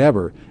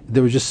 whatever.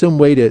 There was just some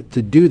way to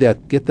do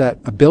that, get that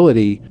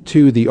ability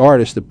to the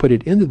artist to put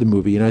it into the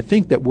movie. And I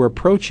think that we're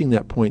approaching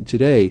that point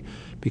today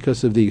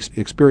because of the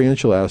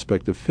experiential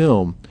aspect of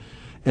film.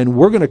 And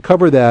we're going to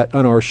cover that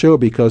on our show,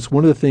 because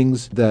one of the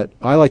things that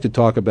I like to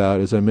talk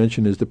about, as I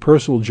mentioned, is the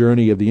personal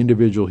journey of the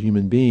individual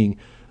human being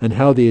and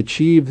how they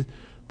achieved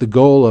the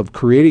goal of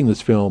creating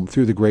this film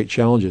through the great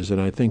challenges. And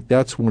I think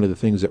that's one of the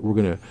things that we're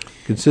going to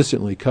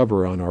consistently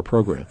cover on our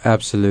program.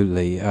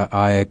 Absolutely.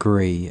 I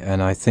agree.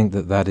 And I think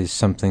that is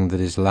something that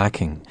is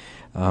lacking.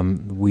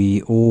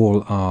 We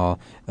all are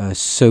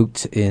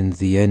soaked in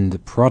the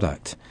end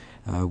product.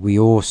 We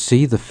all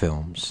see the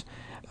films.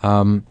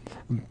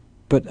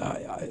 But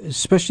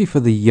especially for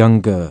the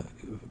younger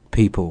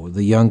people,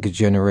 the younger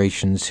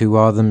generations who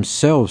are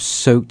themselves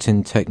soaked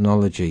in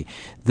technology,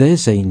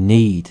 there's a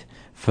need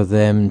for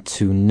them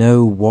to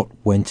know what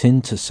went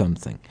into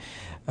something.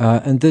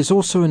 And there's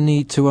also a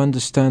need to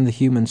understand the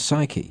human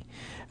psyche.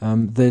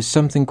 There's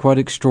something quite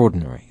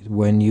extraordinary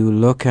when you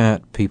look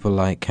at people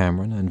like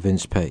Cameron and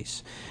Vince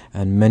Pace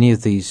and many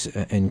of these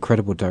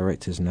incredible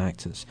directors and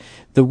actors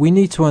that we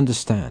need to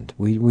understand.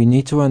 We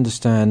need to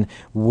understand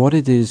what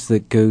it is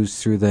that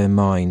goes through their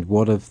mind,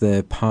 what have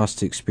their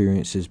past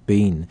experiences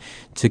been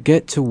to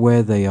get to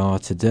where they are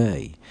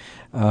today.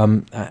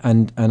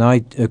 And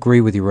I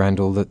agree with you,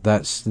 Randall, that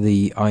that's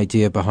the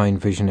idea behind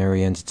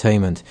Visionary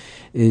Entertainment,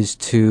 is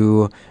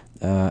to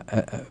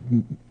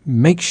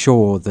make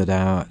sure that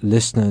our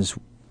listeners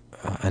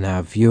and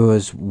our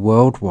viewers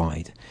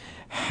worldwide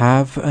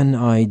have an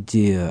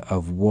idea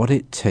of what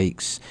it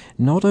takes,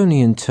 not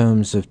only in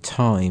terms of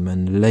time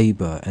and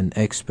labor and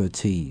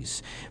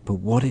expertise, but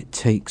what it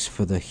takes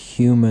for the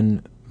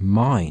human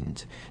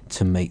mind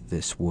to make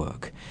this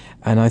work.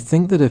 And I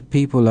think that if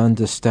people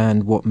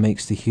understand what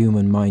makes the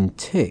human mind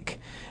tick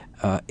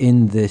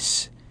in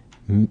this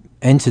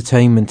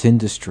entertainment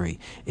industry,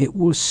 it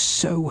will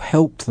so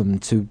help them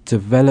to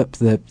develop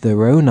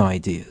their own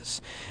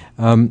ideas.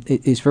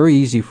 It's very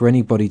easy for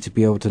anybody to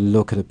be able to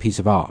look at a piece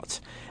of art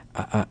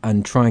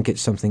and try and get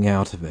something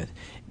out of it.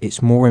 It's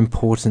more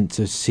important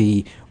to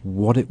see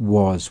what it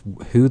was,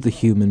 who the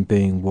human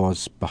being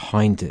was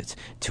behind it,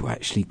 to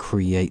actually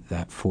create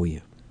that for you.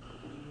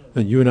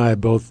 And you and I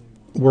have both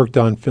worked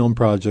on film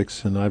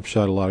projects, and I've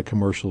shot a lot of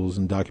commercials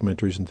and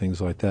documentaries and things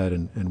like that.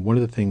 And one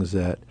of the things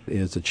that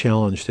is a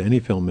challenge to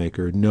any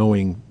filmmaker,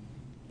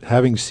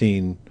 having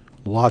seen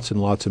lots and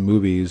lots of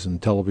movies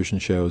and television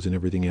shows and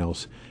everything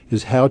else,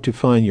 is how to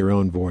find your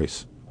own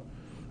voice.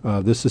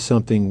 This is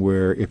something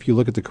where if you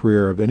look at the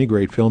career of any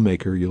great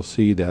filmmaker, you'll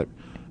see that,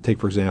 take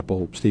for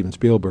example Steven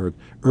Spielberg,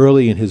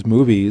 early in his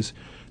movies,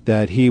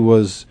 that he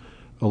was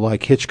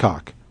like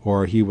Hitchcock,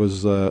 or he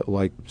was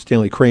like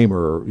Stanley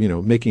Kramer,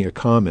 or, making a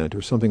comment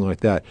or something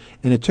like that.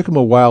 And it took him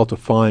a while to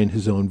find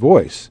his own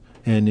voice.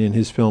 And in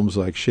his films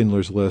like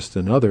Schindler's List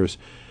and others,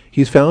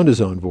 he's found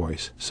his own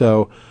voice.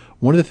 So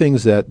one of the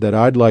things that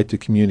I'd like to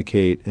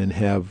communicate and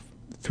have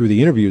through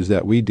the interviews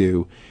that we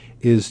do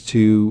is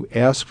to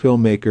ask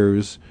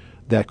filmmakers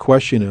that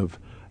question of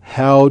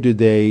how do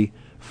they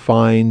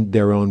find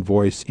their own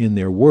voice in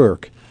their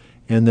work,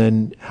 and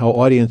then how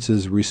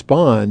audiences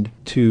respond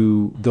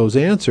to those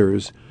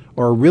answers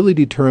are really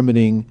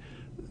determining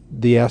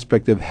the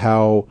aspect of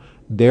how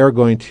they're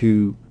going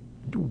to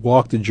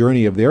walk the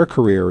journey of their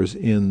careers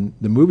in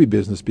the movie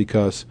business.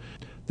 Because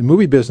the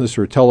movie business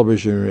or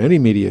television or any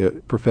media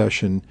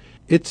profession,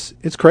 it's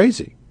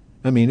crazy.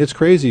 I mean, it's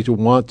crazy to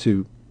want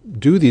to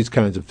do these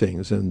kinds of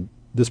things. And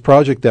this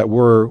project that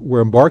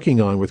we're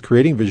embarking on with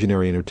creating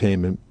Visionary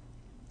Entertainment,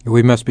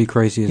 we must be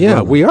crazy as well.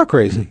 Yeah, we are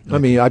crazy. I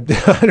mean, I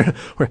don't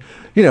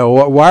know,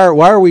 why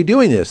are we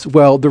doing this?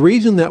 Well, the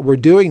reason that we're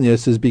doing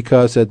this is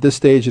because at this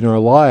stage in our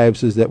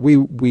lives is that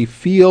we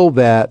feel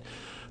that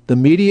the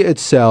media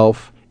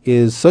itself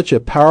is such a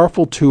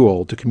powerful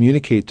tool to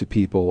communicate to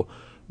people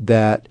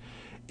that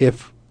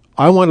if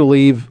I want to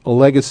leave a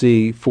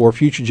legacy for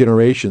future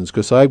generations,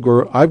 because I've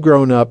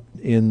grown up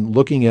in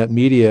looking at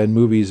media and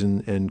movies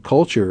and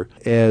culture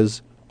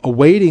as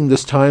awaiting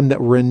this time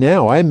that we're in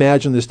now. I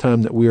imagine this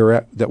time that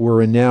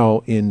we're in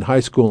now in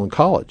high school and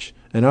college.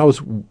 And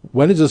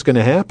when is this going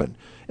to happen?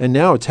 And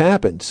now it's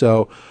happened.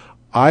 So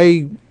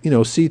I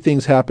see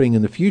things happening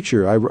in the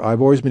future.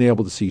 I've always been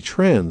able to see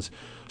trends.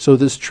 So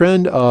this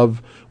trend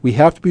of we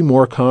have to be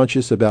more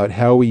conscious about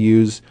how we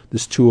use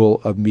this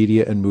tool of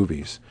media and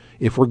movies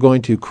if we're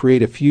going to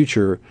create a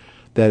future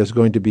that is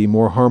going to be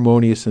more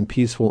harmonious and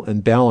peaceful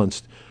and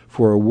balanced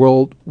for a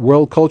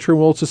world culture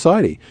and world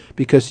society.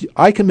 Because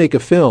I can make a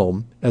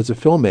film as a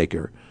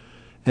filmmaker,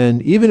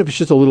 and even if it's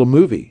just a little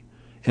movie,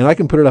 and I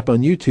can put it up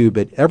on YouTube,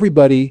 and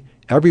everybody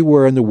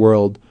everywhere in the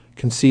world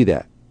can see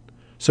that.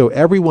 So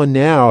everyone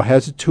now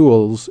has the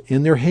tools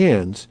in their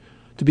hands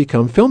to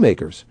become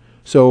filmmakers.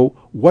 So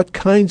what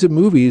kinds of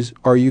movies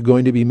are you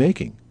going to be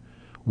making?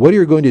 What are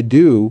you going to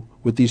do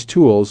with these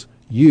tools,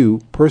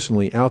 you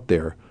personally out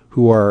there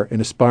who are an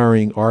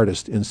aspiring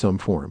artist in some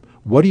form?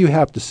 What do you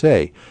have to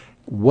say?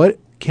 What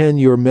can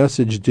your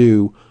message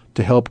do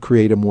to help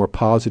create a more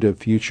positive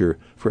future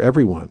for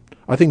everyone?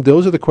 I think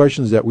those are the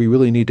questions that we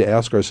really need to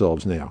ask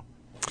ourselves now.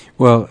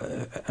 Well,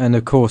 and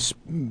of course,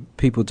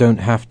 people don't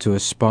have to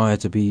aspire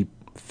to be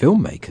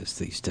filmmakers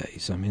these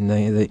days. I mean,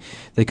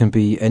 they can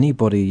be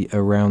anybody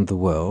around the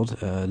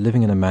world,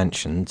 living in a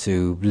mansion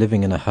to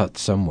living in a hut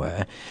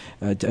somewhere.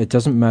 It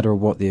doesn't matter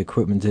what the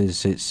equipment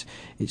is.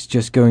 It's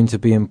just going to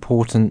be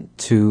important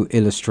to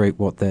illustrate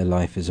what their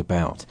life is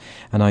about.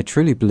 And I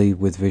truly believe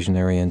with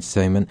visionary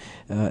entertainment,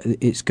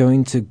 it's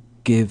going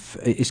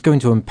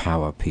to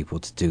empower people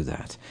to do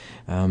that,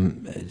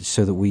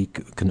 so that we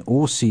can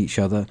all see each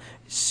other,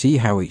 see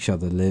how each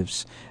other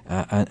lives,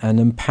 and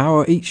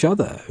empower each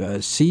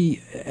other.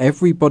 See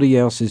everybody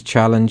else's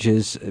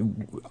challenges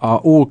are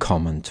all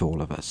common to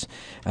all of us,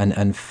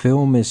 and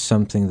film is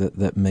something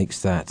that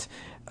makes that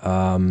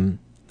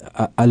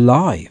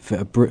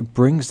alive,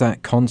 brings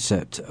that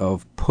concept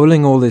of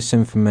pulling all this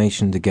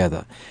information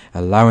together,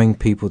 allowing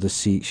people to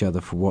see each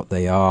other for what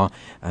they are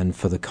and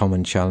for the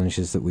common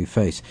challenges that we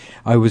face.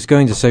 I was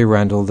going to say,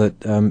 Randall, that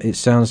it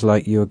sounds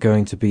like you're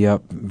going to be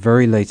up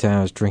very late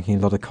hours drinking a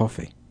lot of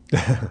coffee.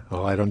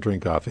 Oh, I don't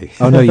drink coffee.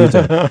 Oh, no, you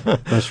don't.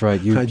 That's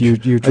right. You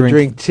drink. I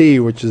drink tea,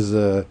 which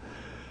is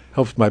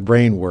helps my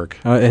brain work.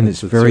 And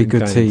it's very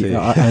good tea.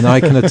 And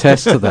I can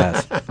attest to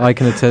that. I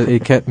can attest.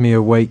 It kept me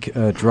awake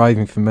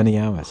driving for many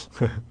hours.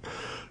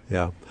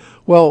 Yeah.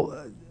 Well,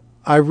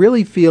 I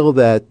really feel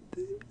that,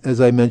 as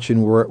I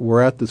mentioned,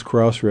 we're at this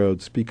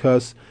crossroads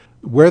because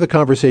where the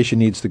conversation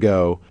needs to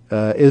go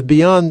is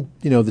beyond,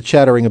 the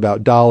chattering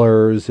about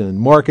dollars and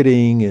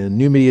marketing and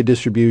new media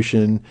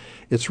distribution.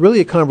 It's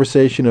really a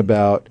conversation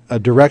about a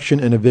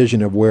direction and a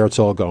vision of where it's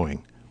all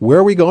going. Where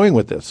are we going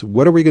with this?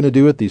 What are we going to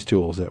do with these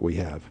tools that we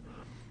have?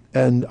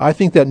 And I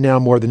think that now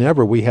more than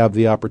ever, we have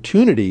the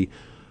opportunity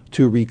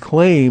to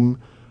reclaim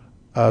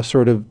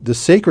sort of the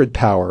sacred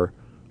power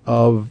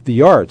of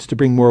the arts, to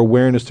bring more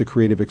awareness to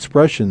creative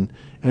expression,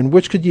 and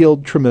which could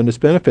yield tremendous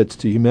benefits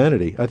to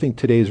humanity. I think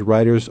today's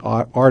writers,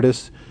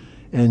 artists,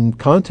 and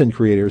content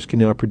creators can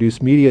now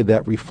produce media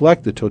that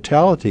reflect the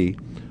totality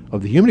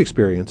of the human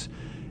experience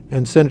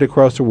and send it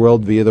across the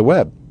world via the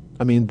web.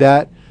 I mean,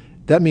 that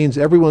means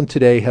everyone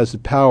today has the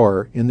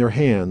power in their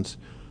hands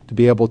to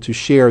be able to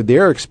share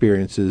their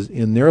experiences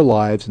in their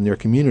lives and their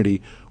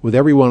community with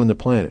everyone on the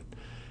planet.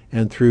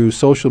 And through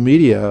social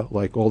media,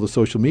 like all the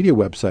social media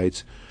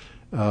websites,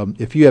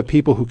 if you have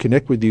people who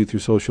connect with you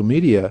through social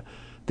media,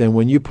 then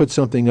when you put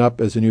something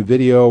up as a new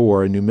video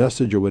or a new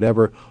message or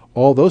whatever,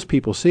 all those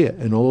people see it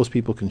and all those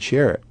people can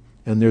share it.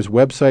 And there's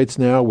websites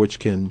now which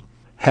can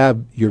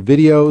have your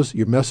videos,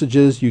 your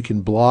messages, you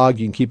can blog,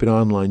 you can keep an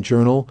online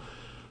journal.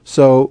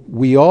 So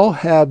we all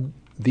have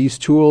these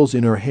tools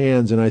in our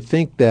hands, and I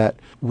think that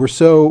we're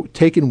so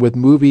taken with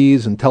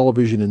movies and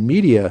television and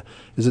media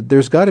is that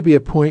there's got to be a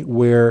point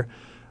where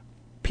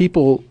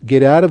people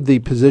get out of the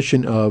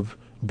position of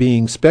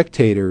being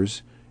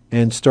spectators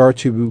and start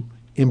to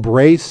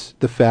embrace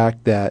the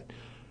fact that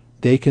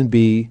they can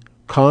be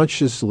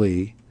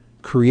consciously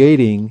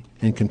creating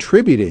and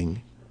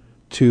contributing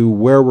to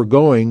where we're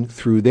going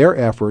through their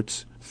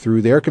efforts,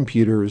 through their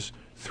computers,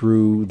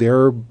 through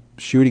their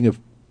shooting of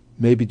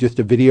maybe just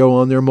a video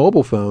on their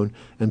mobile phone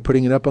and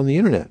putting it up on the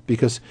internet,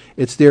 because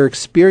it's their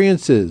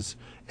experiences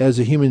as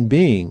a human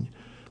being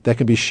that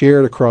can be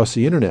shared across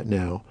the internet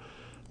now,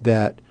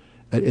 that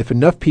if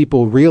enough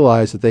people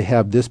realize that they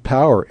have this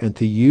power and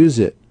to use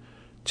it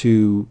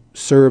to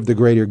serve the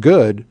greater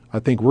good, I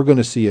think we're going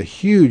to see a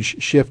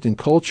huge shift in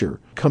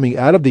culture coming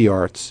out of the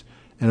arts.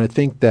 And I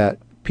think that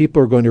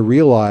people are going to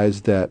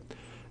realize that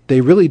they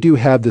really do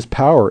have this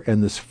power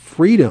and this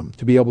freedom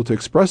to be able to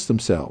express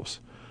themselves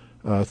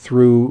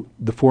through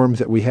the forms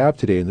that we have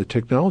today and the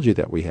technology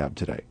that we have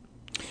today.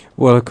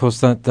 Well, of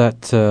course,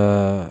 it's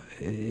a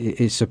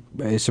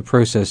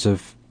process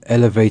of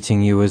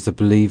elevating you as the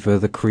believer,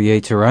 the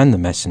creator, and the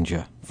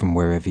messenger from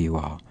wherever you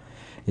are.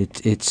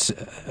 It's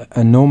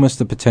enormous,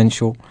 the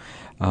potential.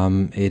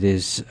 It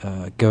is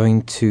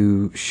going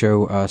to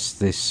show us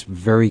this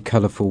very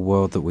colorful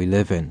world that we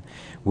live in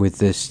with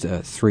this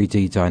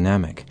 3D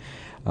dynamic.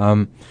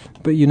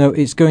 But,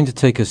 it's going to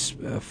take us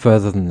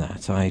further than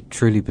that. I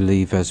truly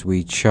believe as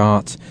we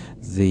chart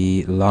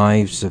the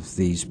lives of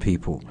these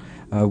people,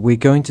 we're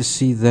going to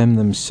see them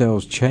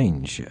themselves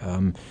change.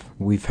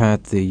 We've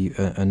had the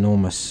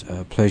enormous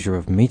pleasure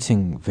of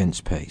meeting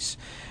Vince Pace,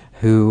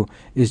 who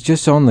is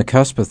just on the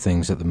cusp of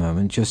things at the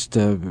moment, just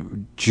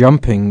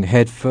jumping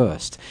head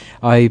first.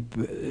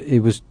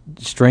 It was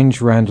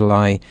strange, Randall.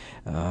 I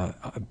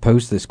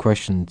posed this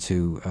question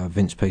to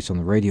Vince Pace on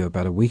the radio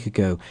about a week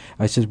ago.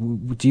 I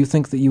said, do you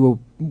think that you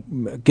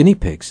were guinea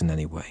pigs in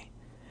any way?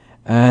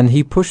 And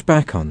he pushed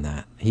back on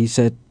that. He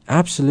said,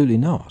 absolutely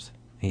not.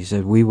 He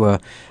said, we were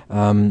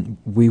going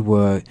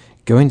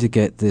to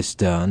get this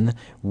done.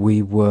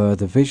 We were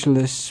the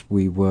visualists.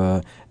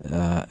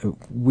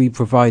 We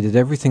provided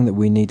everything that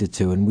we needed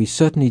to, and we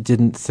certainly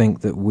didn't think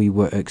that we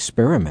were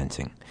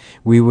experimenting.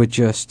 We were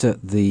just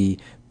at the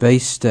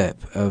base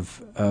step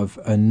of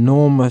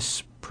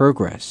enormous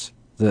progress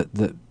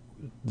that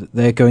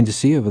they're going to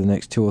see over the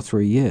next 2 or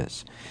 3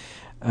 years.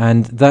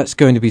 And that's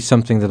going to be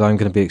something that I'm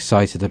going to be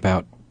excited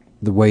about,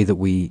 the way that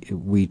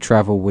we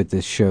travel with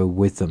this show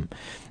with them.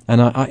 And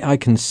I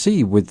can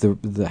see with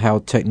the how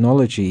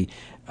technology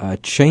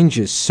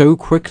changes so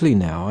quickly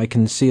now. I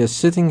can see us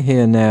sitting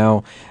here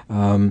now,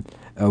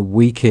 a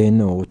week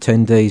in or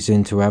 10 days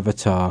into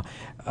Avatar,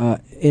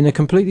 in a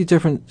completely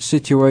different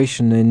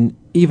situation in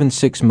even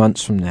 6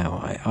 months from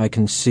now. I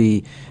can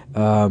see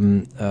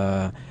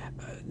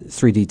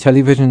 3D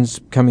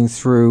televisions coming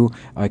through.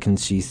 I can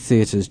see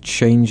theaters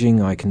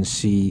changing. I can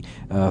see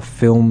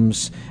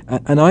films.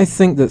 And I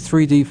think that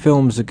 3D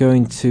films are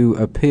going to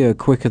appear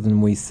quicker than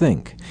we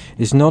think.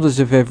 It's not as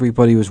if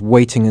everybody was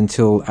waiting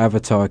until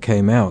Avatar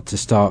came out to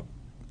start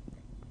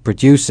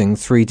producing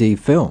 3D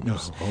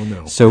films. Oh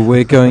no. So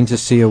we're going to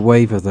see a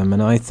wave of them,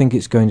 and I think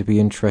it's going to be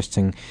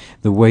interesting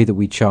the way that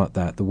we chart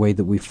that, the way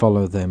that we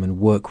follow them and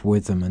work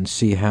with them and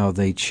see how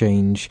they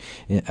change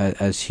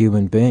as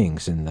human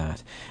beings in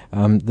that.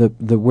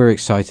 That we're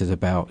excited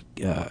about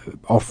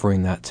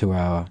offering that to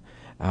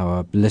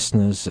our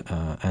listeners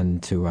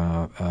and to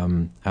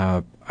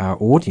our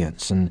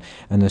audience, and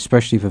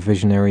especially for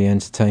Visionary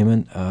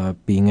Entertainment,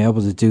 being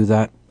able to do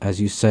that, as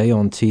you say,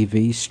 on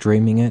TV,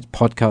 streaming it,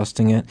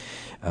 podcasting it,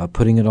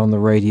 putting it on the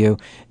radio,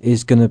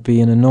 is going to be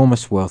an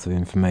enormous wealth of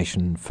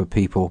information for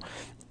people.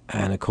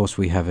 And, of course,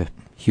 we have a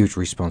huge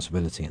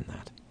responsibility in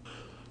that.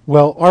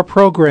 Well, our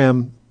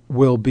program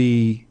will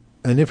be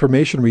an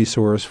information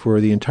resource for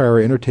the entire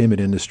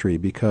entertainment industry,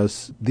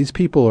 because these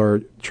people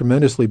are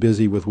tremendously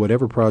busy with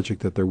whatever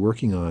project that they're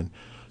working on.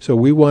 So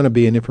we want to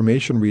be an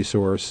information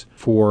resource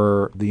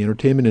for the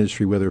entertainment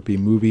industry, whether it be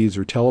movies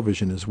or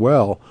television as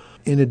well,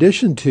 in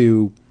addition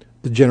to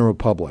the general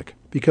public,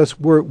 because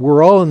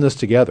we're all in this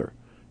together.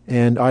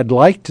 And what I'd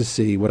like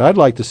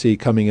to see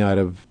coming out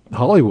of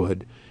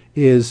Hollywood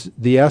is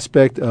the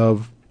aspect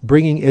of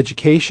bringing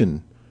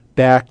education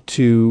back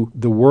to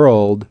the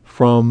world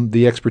from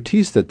the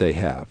expertise that they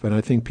have. And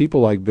I think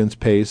people like Vince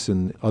Pace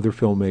and other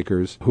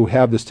filmmakers who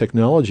have this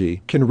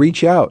technology can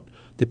reach out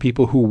to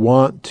people who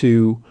want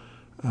to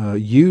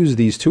use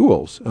these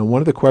tools. And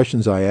one of the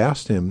questions I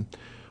asked him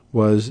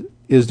was,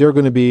 is there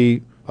going to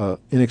be an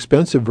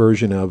inexpensive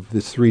version of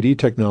this 3D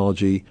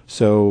technology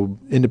so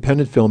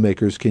independent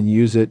filmmakers can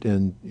use it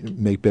and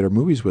make better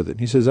movies with it? And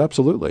he says,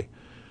 absolutely.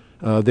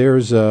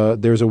 There's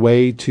a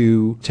way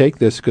to take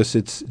this, because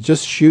it's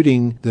just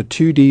shooting the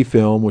 2D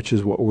film, which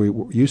is what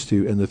we're used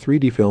to, and the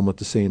 3D film at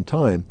the same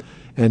time.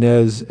 And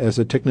as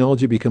the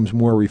technology becomes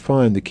more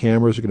refined, the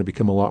cameras are going to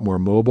become a lot more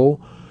mobile.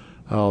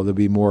 There'll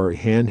be more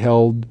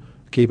handheld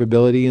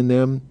capability in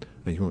them.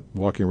 You're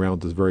walking around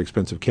with this very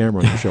expensive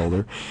camera on your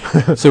shoulder.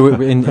 So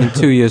in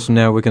 2 years from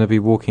now, we're going to be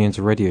walking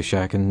into Radio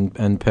Shack and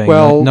paying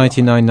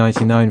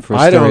 $99.99 for a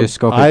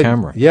stereoscopic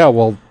camera. Yeah,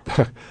 well,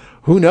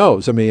 who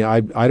knows? I mean,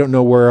 I don't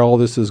know where all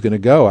this is going to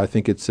go. I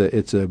think it's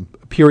a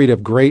period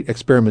of great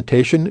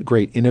experimentation,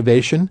 great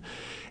innovation.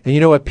 And you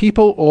know what?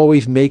 People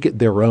always make it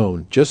their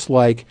own, just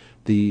like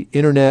the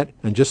internet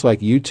and just like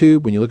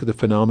YouTube. When you look at the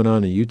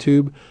phenomenon of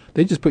YouTube,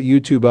 they just put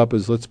YouTube up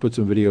as, let's put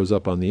some videos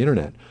up on the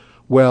internet.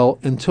 Well,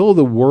 until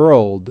the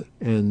world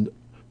and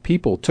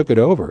people took it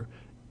over,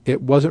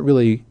 it wasn't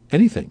really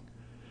anything.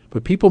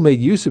 But people made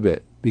use of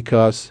it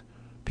because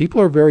people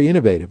are very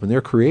innovative and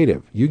they're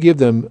creative. You give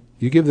them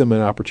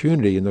an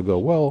opportunity and they'll go,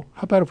 well,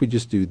 how about if we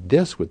just do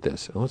this with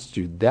this, and let's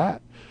do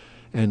that,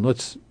 and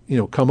let's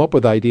come up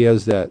with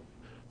ideas that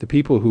the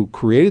people who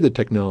created the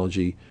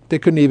technology, they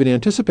couldn't even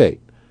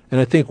anticipate. And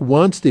I think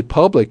once the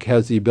public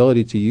has the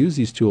ability to use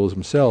these tools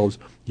themselves,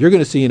 you're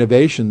going to see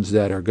innovations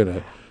that are going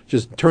to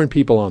just turn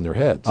people on their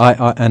heads.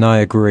 I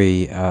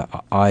agree.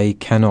 I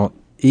cannot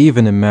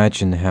even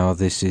imagine how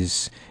this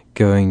is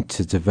going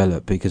to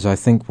develop, because I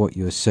think what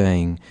you're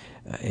saying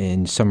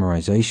in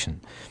summarization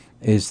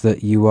is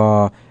that you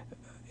are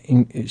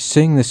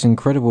seeing this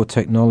incredible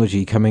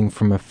technology coming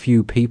from a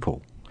few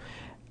people,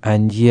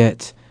 and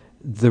yet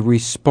the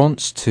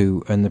response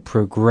to and the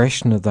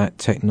progression of that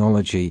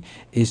technology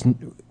is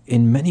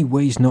in many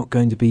ways not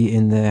going to be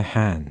in their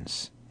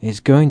hands. It's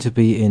going to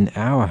be in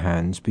our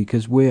hands,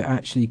 because we're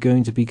actually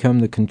going to become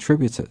the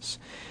contributors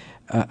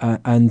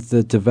and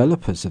the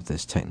developers of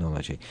this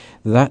technology.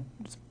 That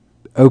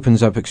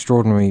opens up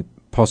extraordinary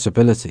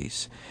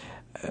possibilities.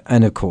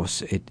 And of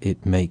course,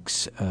 it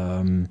makes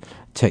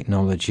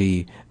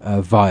technology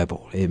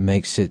viable. It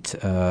makes it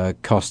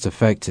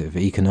cost-effective,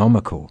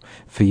 economical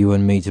for you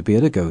and me to be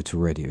able to go to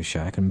Radio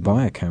Shack and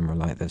buy a camera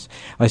like this.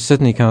 I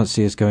certainly can't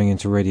see us going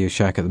into Radio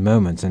Shack at the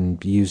moment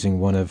and using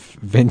one of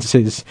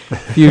Vince's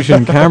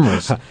Fusion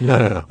cameras.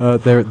 No.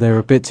 They're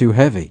a bit too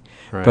heavy.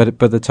 Right.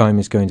 But the time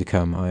is going to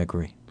come, I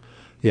agree.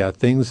 Yeah,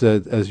 things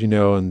that, as you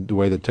know, and the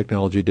way that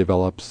technology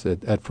develops,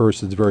 at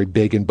first it's very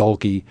big and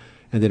bulky,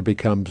 and then it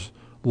becomes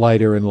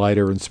lighter and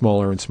lighter and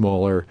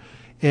smaller.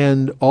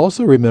 And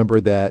also remember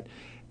that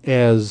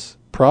as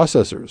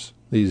processors,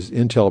 these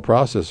Intel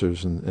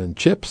processors and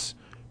chips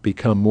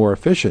become more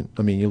efficient.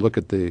 I mean, you look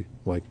at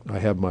I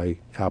have my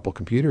Apple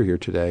computer here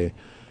today,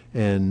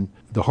 and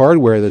the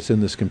hardware that's in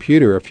this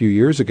computer a few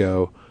years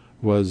ago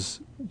was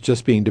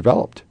just being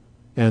developed.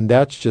 And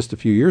that's just a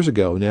few years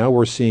ago. Now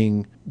we're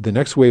seeing the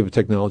next wave of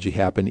technology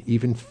happen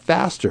even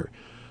faster.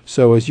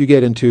 So as you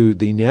get into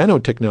the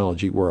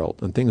nanotechnology world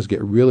and things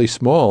get really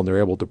small and they're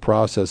able to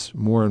process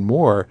more and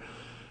more,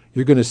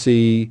 you're going to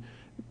see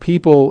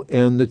people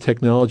and the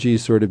technology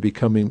sort of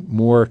becoming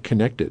more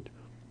connected.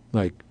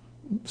 Like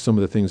some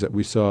of the things that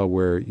we saw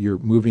where you're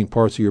moving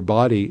parts of your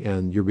body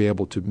and you'll be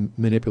able to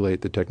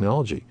manipulate the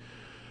technology.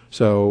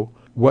 So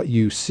what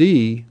you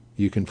see,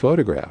 you can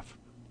photograph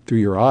through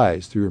your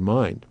eyes, through your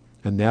mind,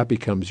 and that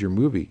becomes your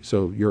movie.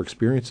 So your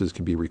experiences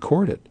can be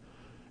recorded.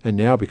 And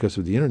now, because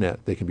of the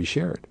internet, they can be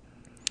shared.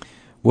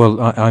 Well,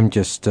 I'm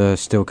just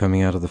still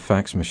coming out of the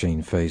fax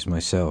machine phase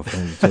myself,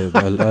 and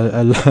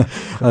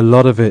a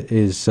lot of it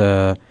is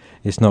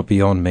it's not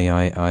beyond me.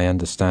 I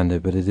understand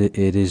it, but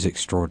it is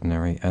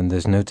extraordinary, and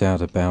there's no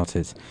doubt about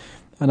it.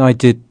 And I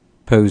did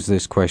pose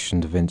this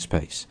question to Vince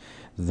Pace,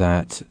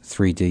 that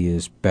 3D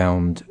is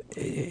bound,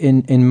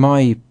 in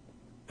my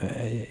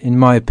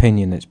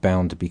opinion, it's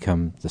bound to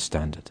become the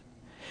standard.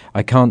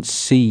 I can't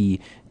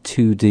see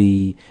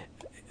 2D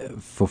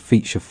for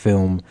feature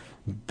film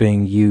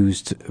being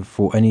used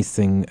for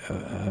anything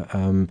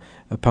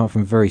apart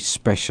from very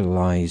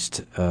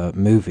specialized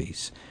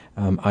movies.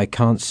 I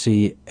can't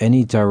see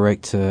any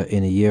director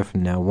in a year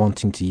from now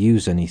wanting to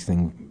use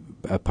anything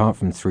apart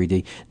from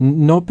 3D,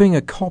 not being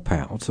a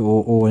cop-out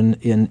or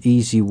an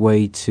easy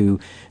way to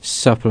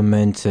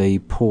supplement a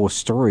poor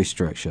story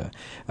structure.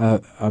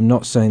 I'm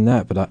not saying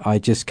that, but I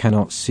just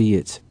cannot see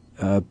it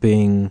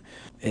being...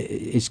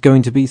 It's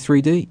going to be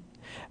 3D.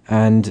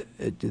 And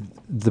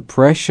the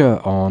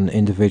pressure on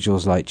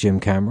individuals like Jim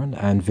Cameron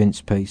and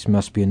Vince Pace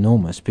must be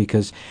enormous,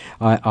 because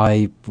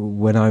I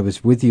when I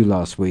was with you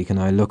last week and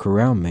I look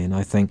around me and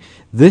I think,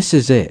 this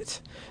is it.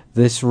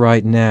 This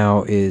right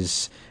now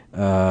is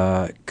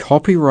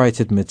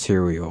copyrighted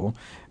material,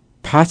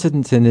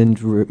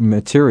 patented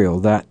material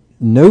that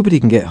nobody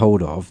can get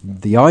hold of.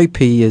 The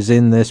IP is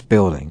in this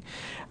building.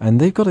 And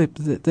they've got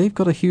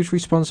a huge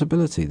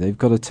responsibility. They've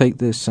got to take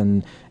this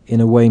and, in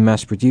a way,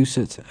 mass produce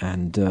it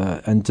and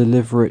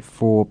deliver it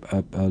for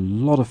a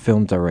lot of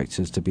film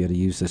directors to be able to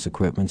use this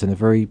equipment in a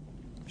very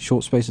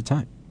short space of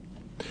time.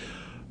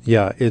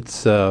 Yeah,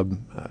 it's a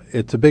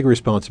big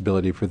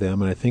responsibility for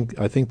them, and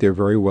I think they're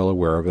very well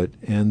aware of it,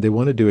 and they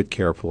want to do it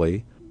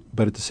carefully,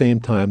 but at the same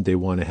time they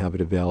want to have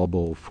it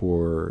available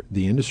for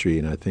the industry.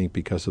 And I think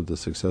because of the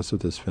success of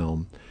this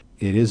film,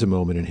 it is a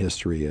moment in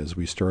history, as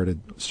we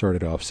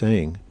started off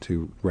saying,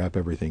 to wrap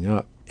everything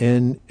up.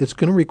 And it's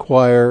going to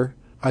require,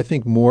 I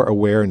think, more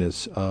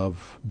awareness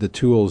of the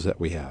tools that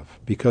we have.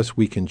 Because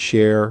we can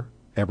share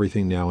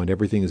everything now and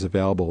everything is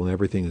available and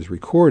everything is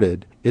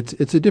recorded,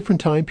 it's a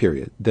different time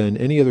period than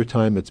any other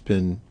time that's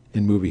been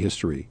in movie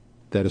history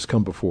that has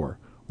come before.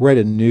 We're at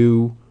a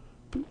new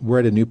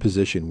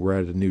position. We're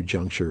at a new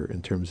juncture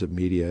in terms of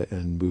media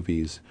and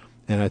movies.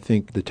 And I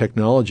think the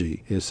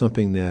technology is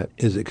something that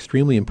is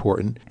extremely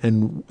important.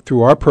 And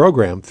through our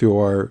program, through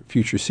our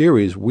future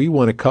series, we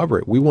want to cover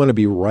it. We want to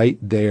be right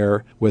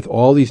there with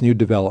all these new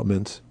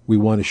developments. We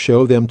want to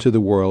show them to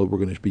the world. We're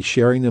going to be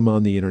sharing them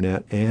on the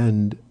internet.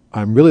 And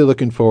I'm really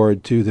looking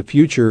forward to the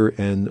future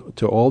and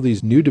to all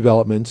these new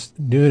developments,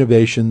 new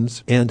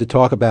innovations, and to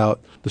talk about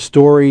the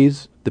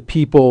stories, the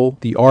people,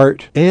 the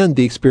art, and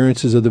the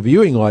experiences of the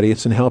viewing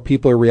audience and how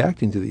people are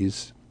reacting to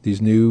these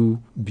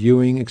new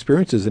viewing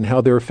experiences and how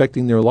they're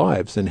affecting their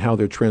lives and how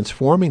they're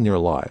transforming their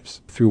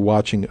lives through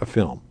watching a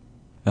film.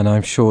 And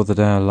I'm sure that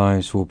our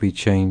lives will be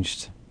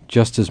changed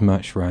just as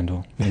much,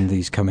 Randall, in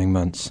these coming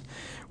months,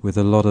 with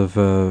a lot of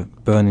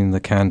burning the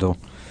candle.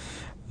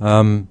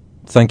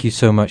 Thank you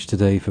so much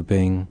today for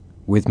being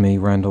with me,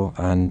 Randall,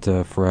 and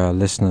for our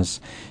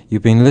listeners.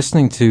 You've been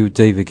listening to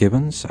David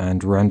Gibbons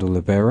and Randall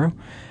Libero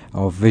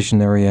of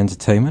Visionary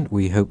Entertainment.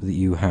 We hope that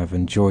you have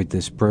enjoyed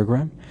this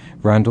program.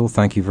 Randall,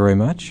 thank you very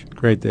much.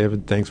 Great,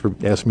 David. Thanks for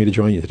asking me to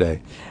join you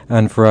today.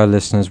 And for our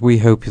listeners, we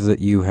hope that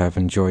you have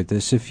enjoyed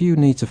this. If you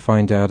need to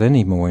find out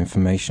any more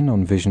information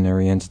on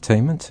Visionary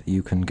Entertainment,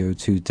 you can go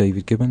to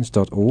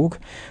davidgibbons.org,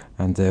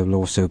 and there will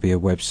also be a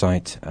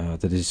website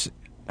that is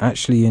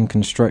actually in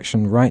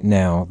construction right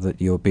now that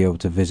you'll be able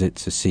to visit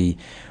to see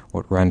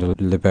what Randall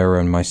Libero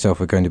and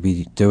myself are going to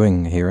be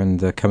doing here in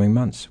the coming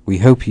months. We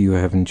hope you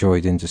have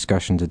enjoyed In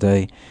Discussion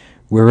today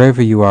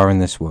wherever you are in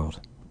this world,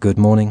 good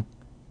morning,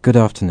 good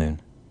afternoon,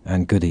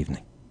 and good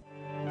evening.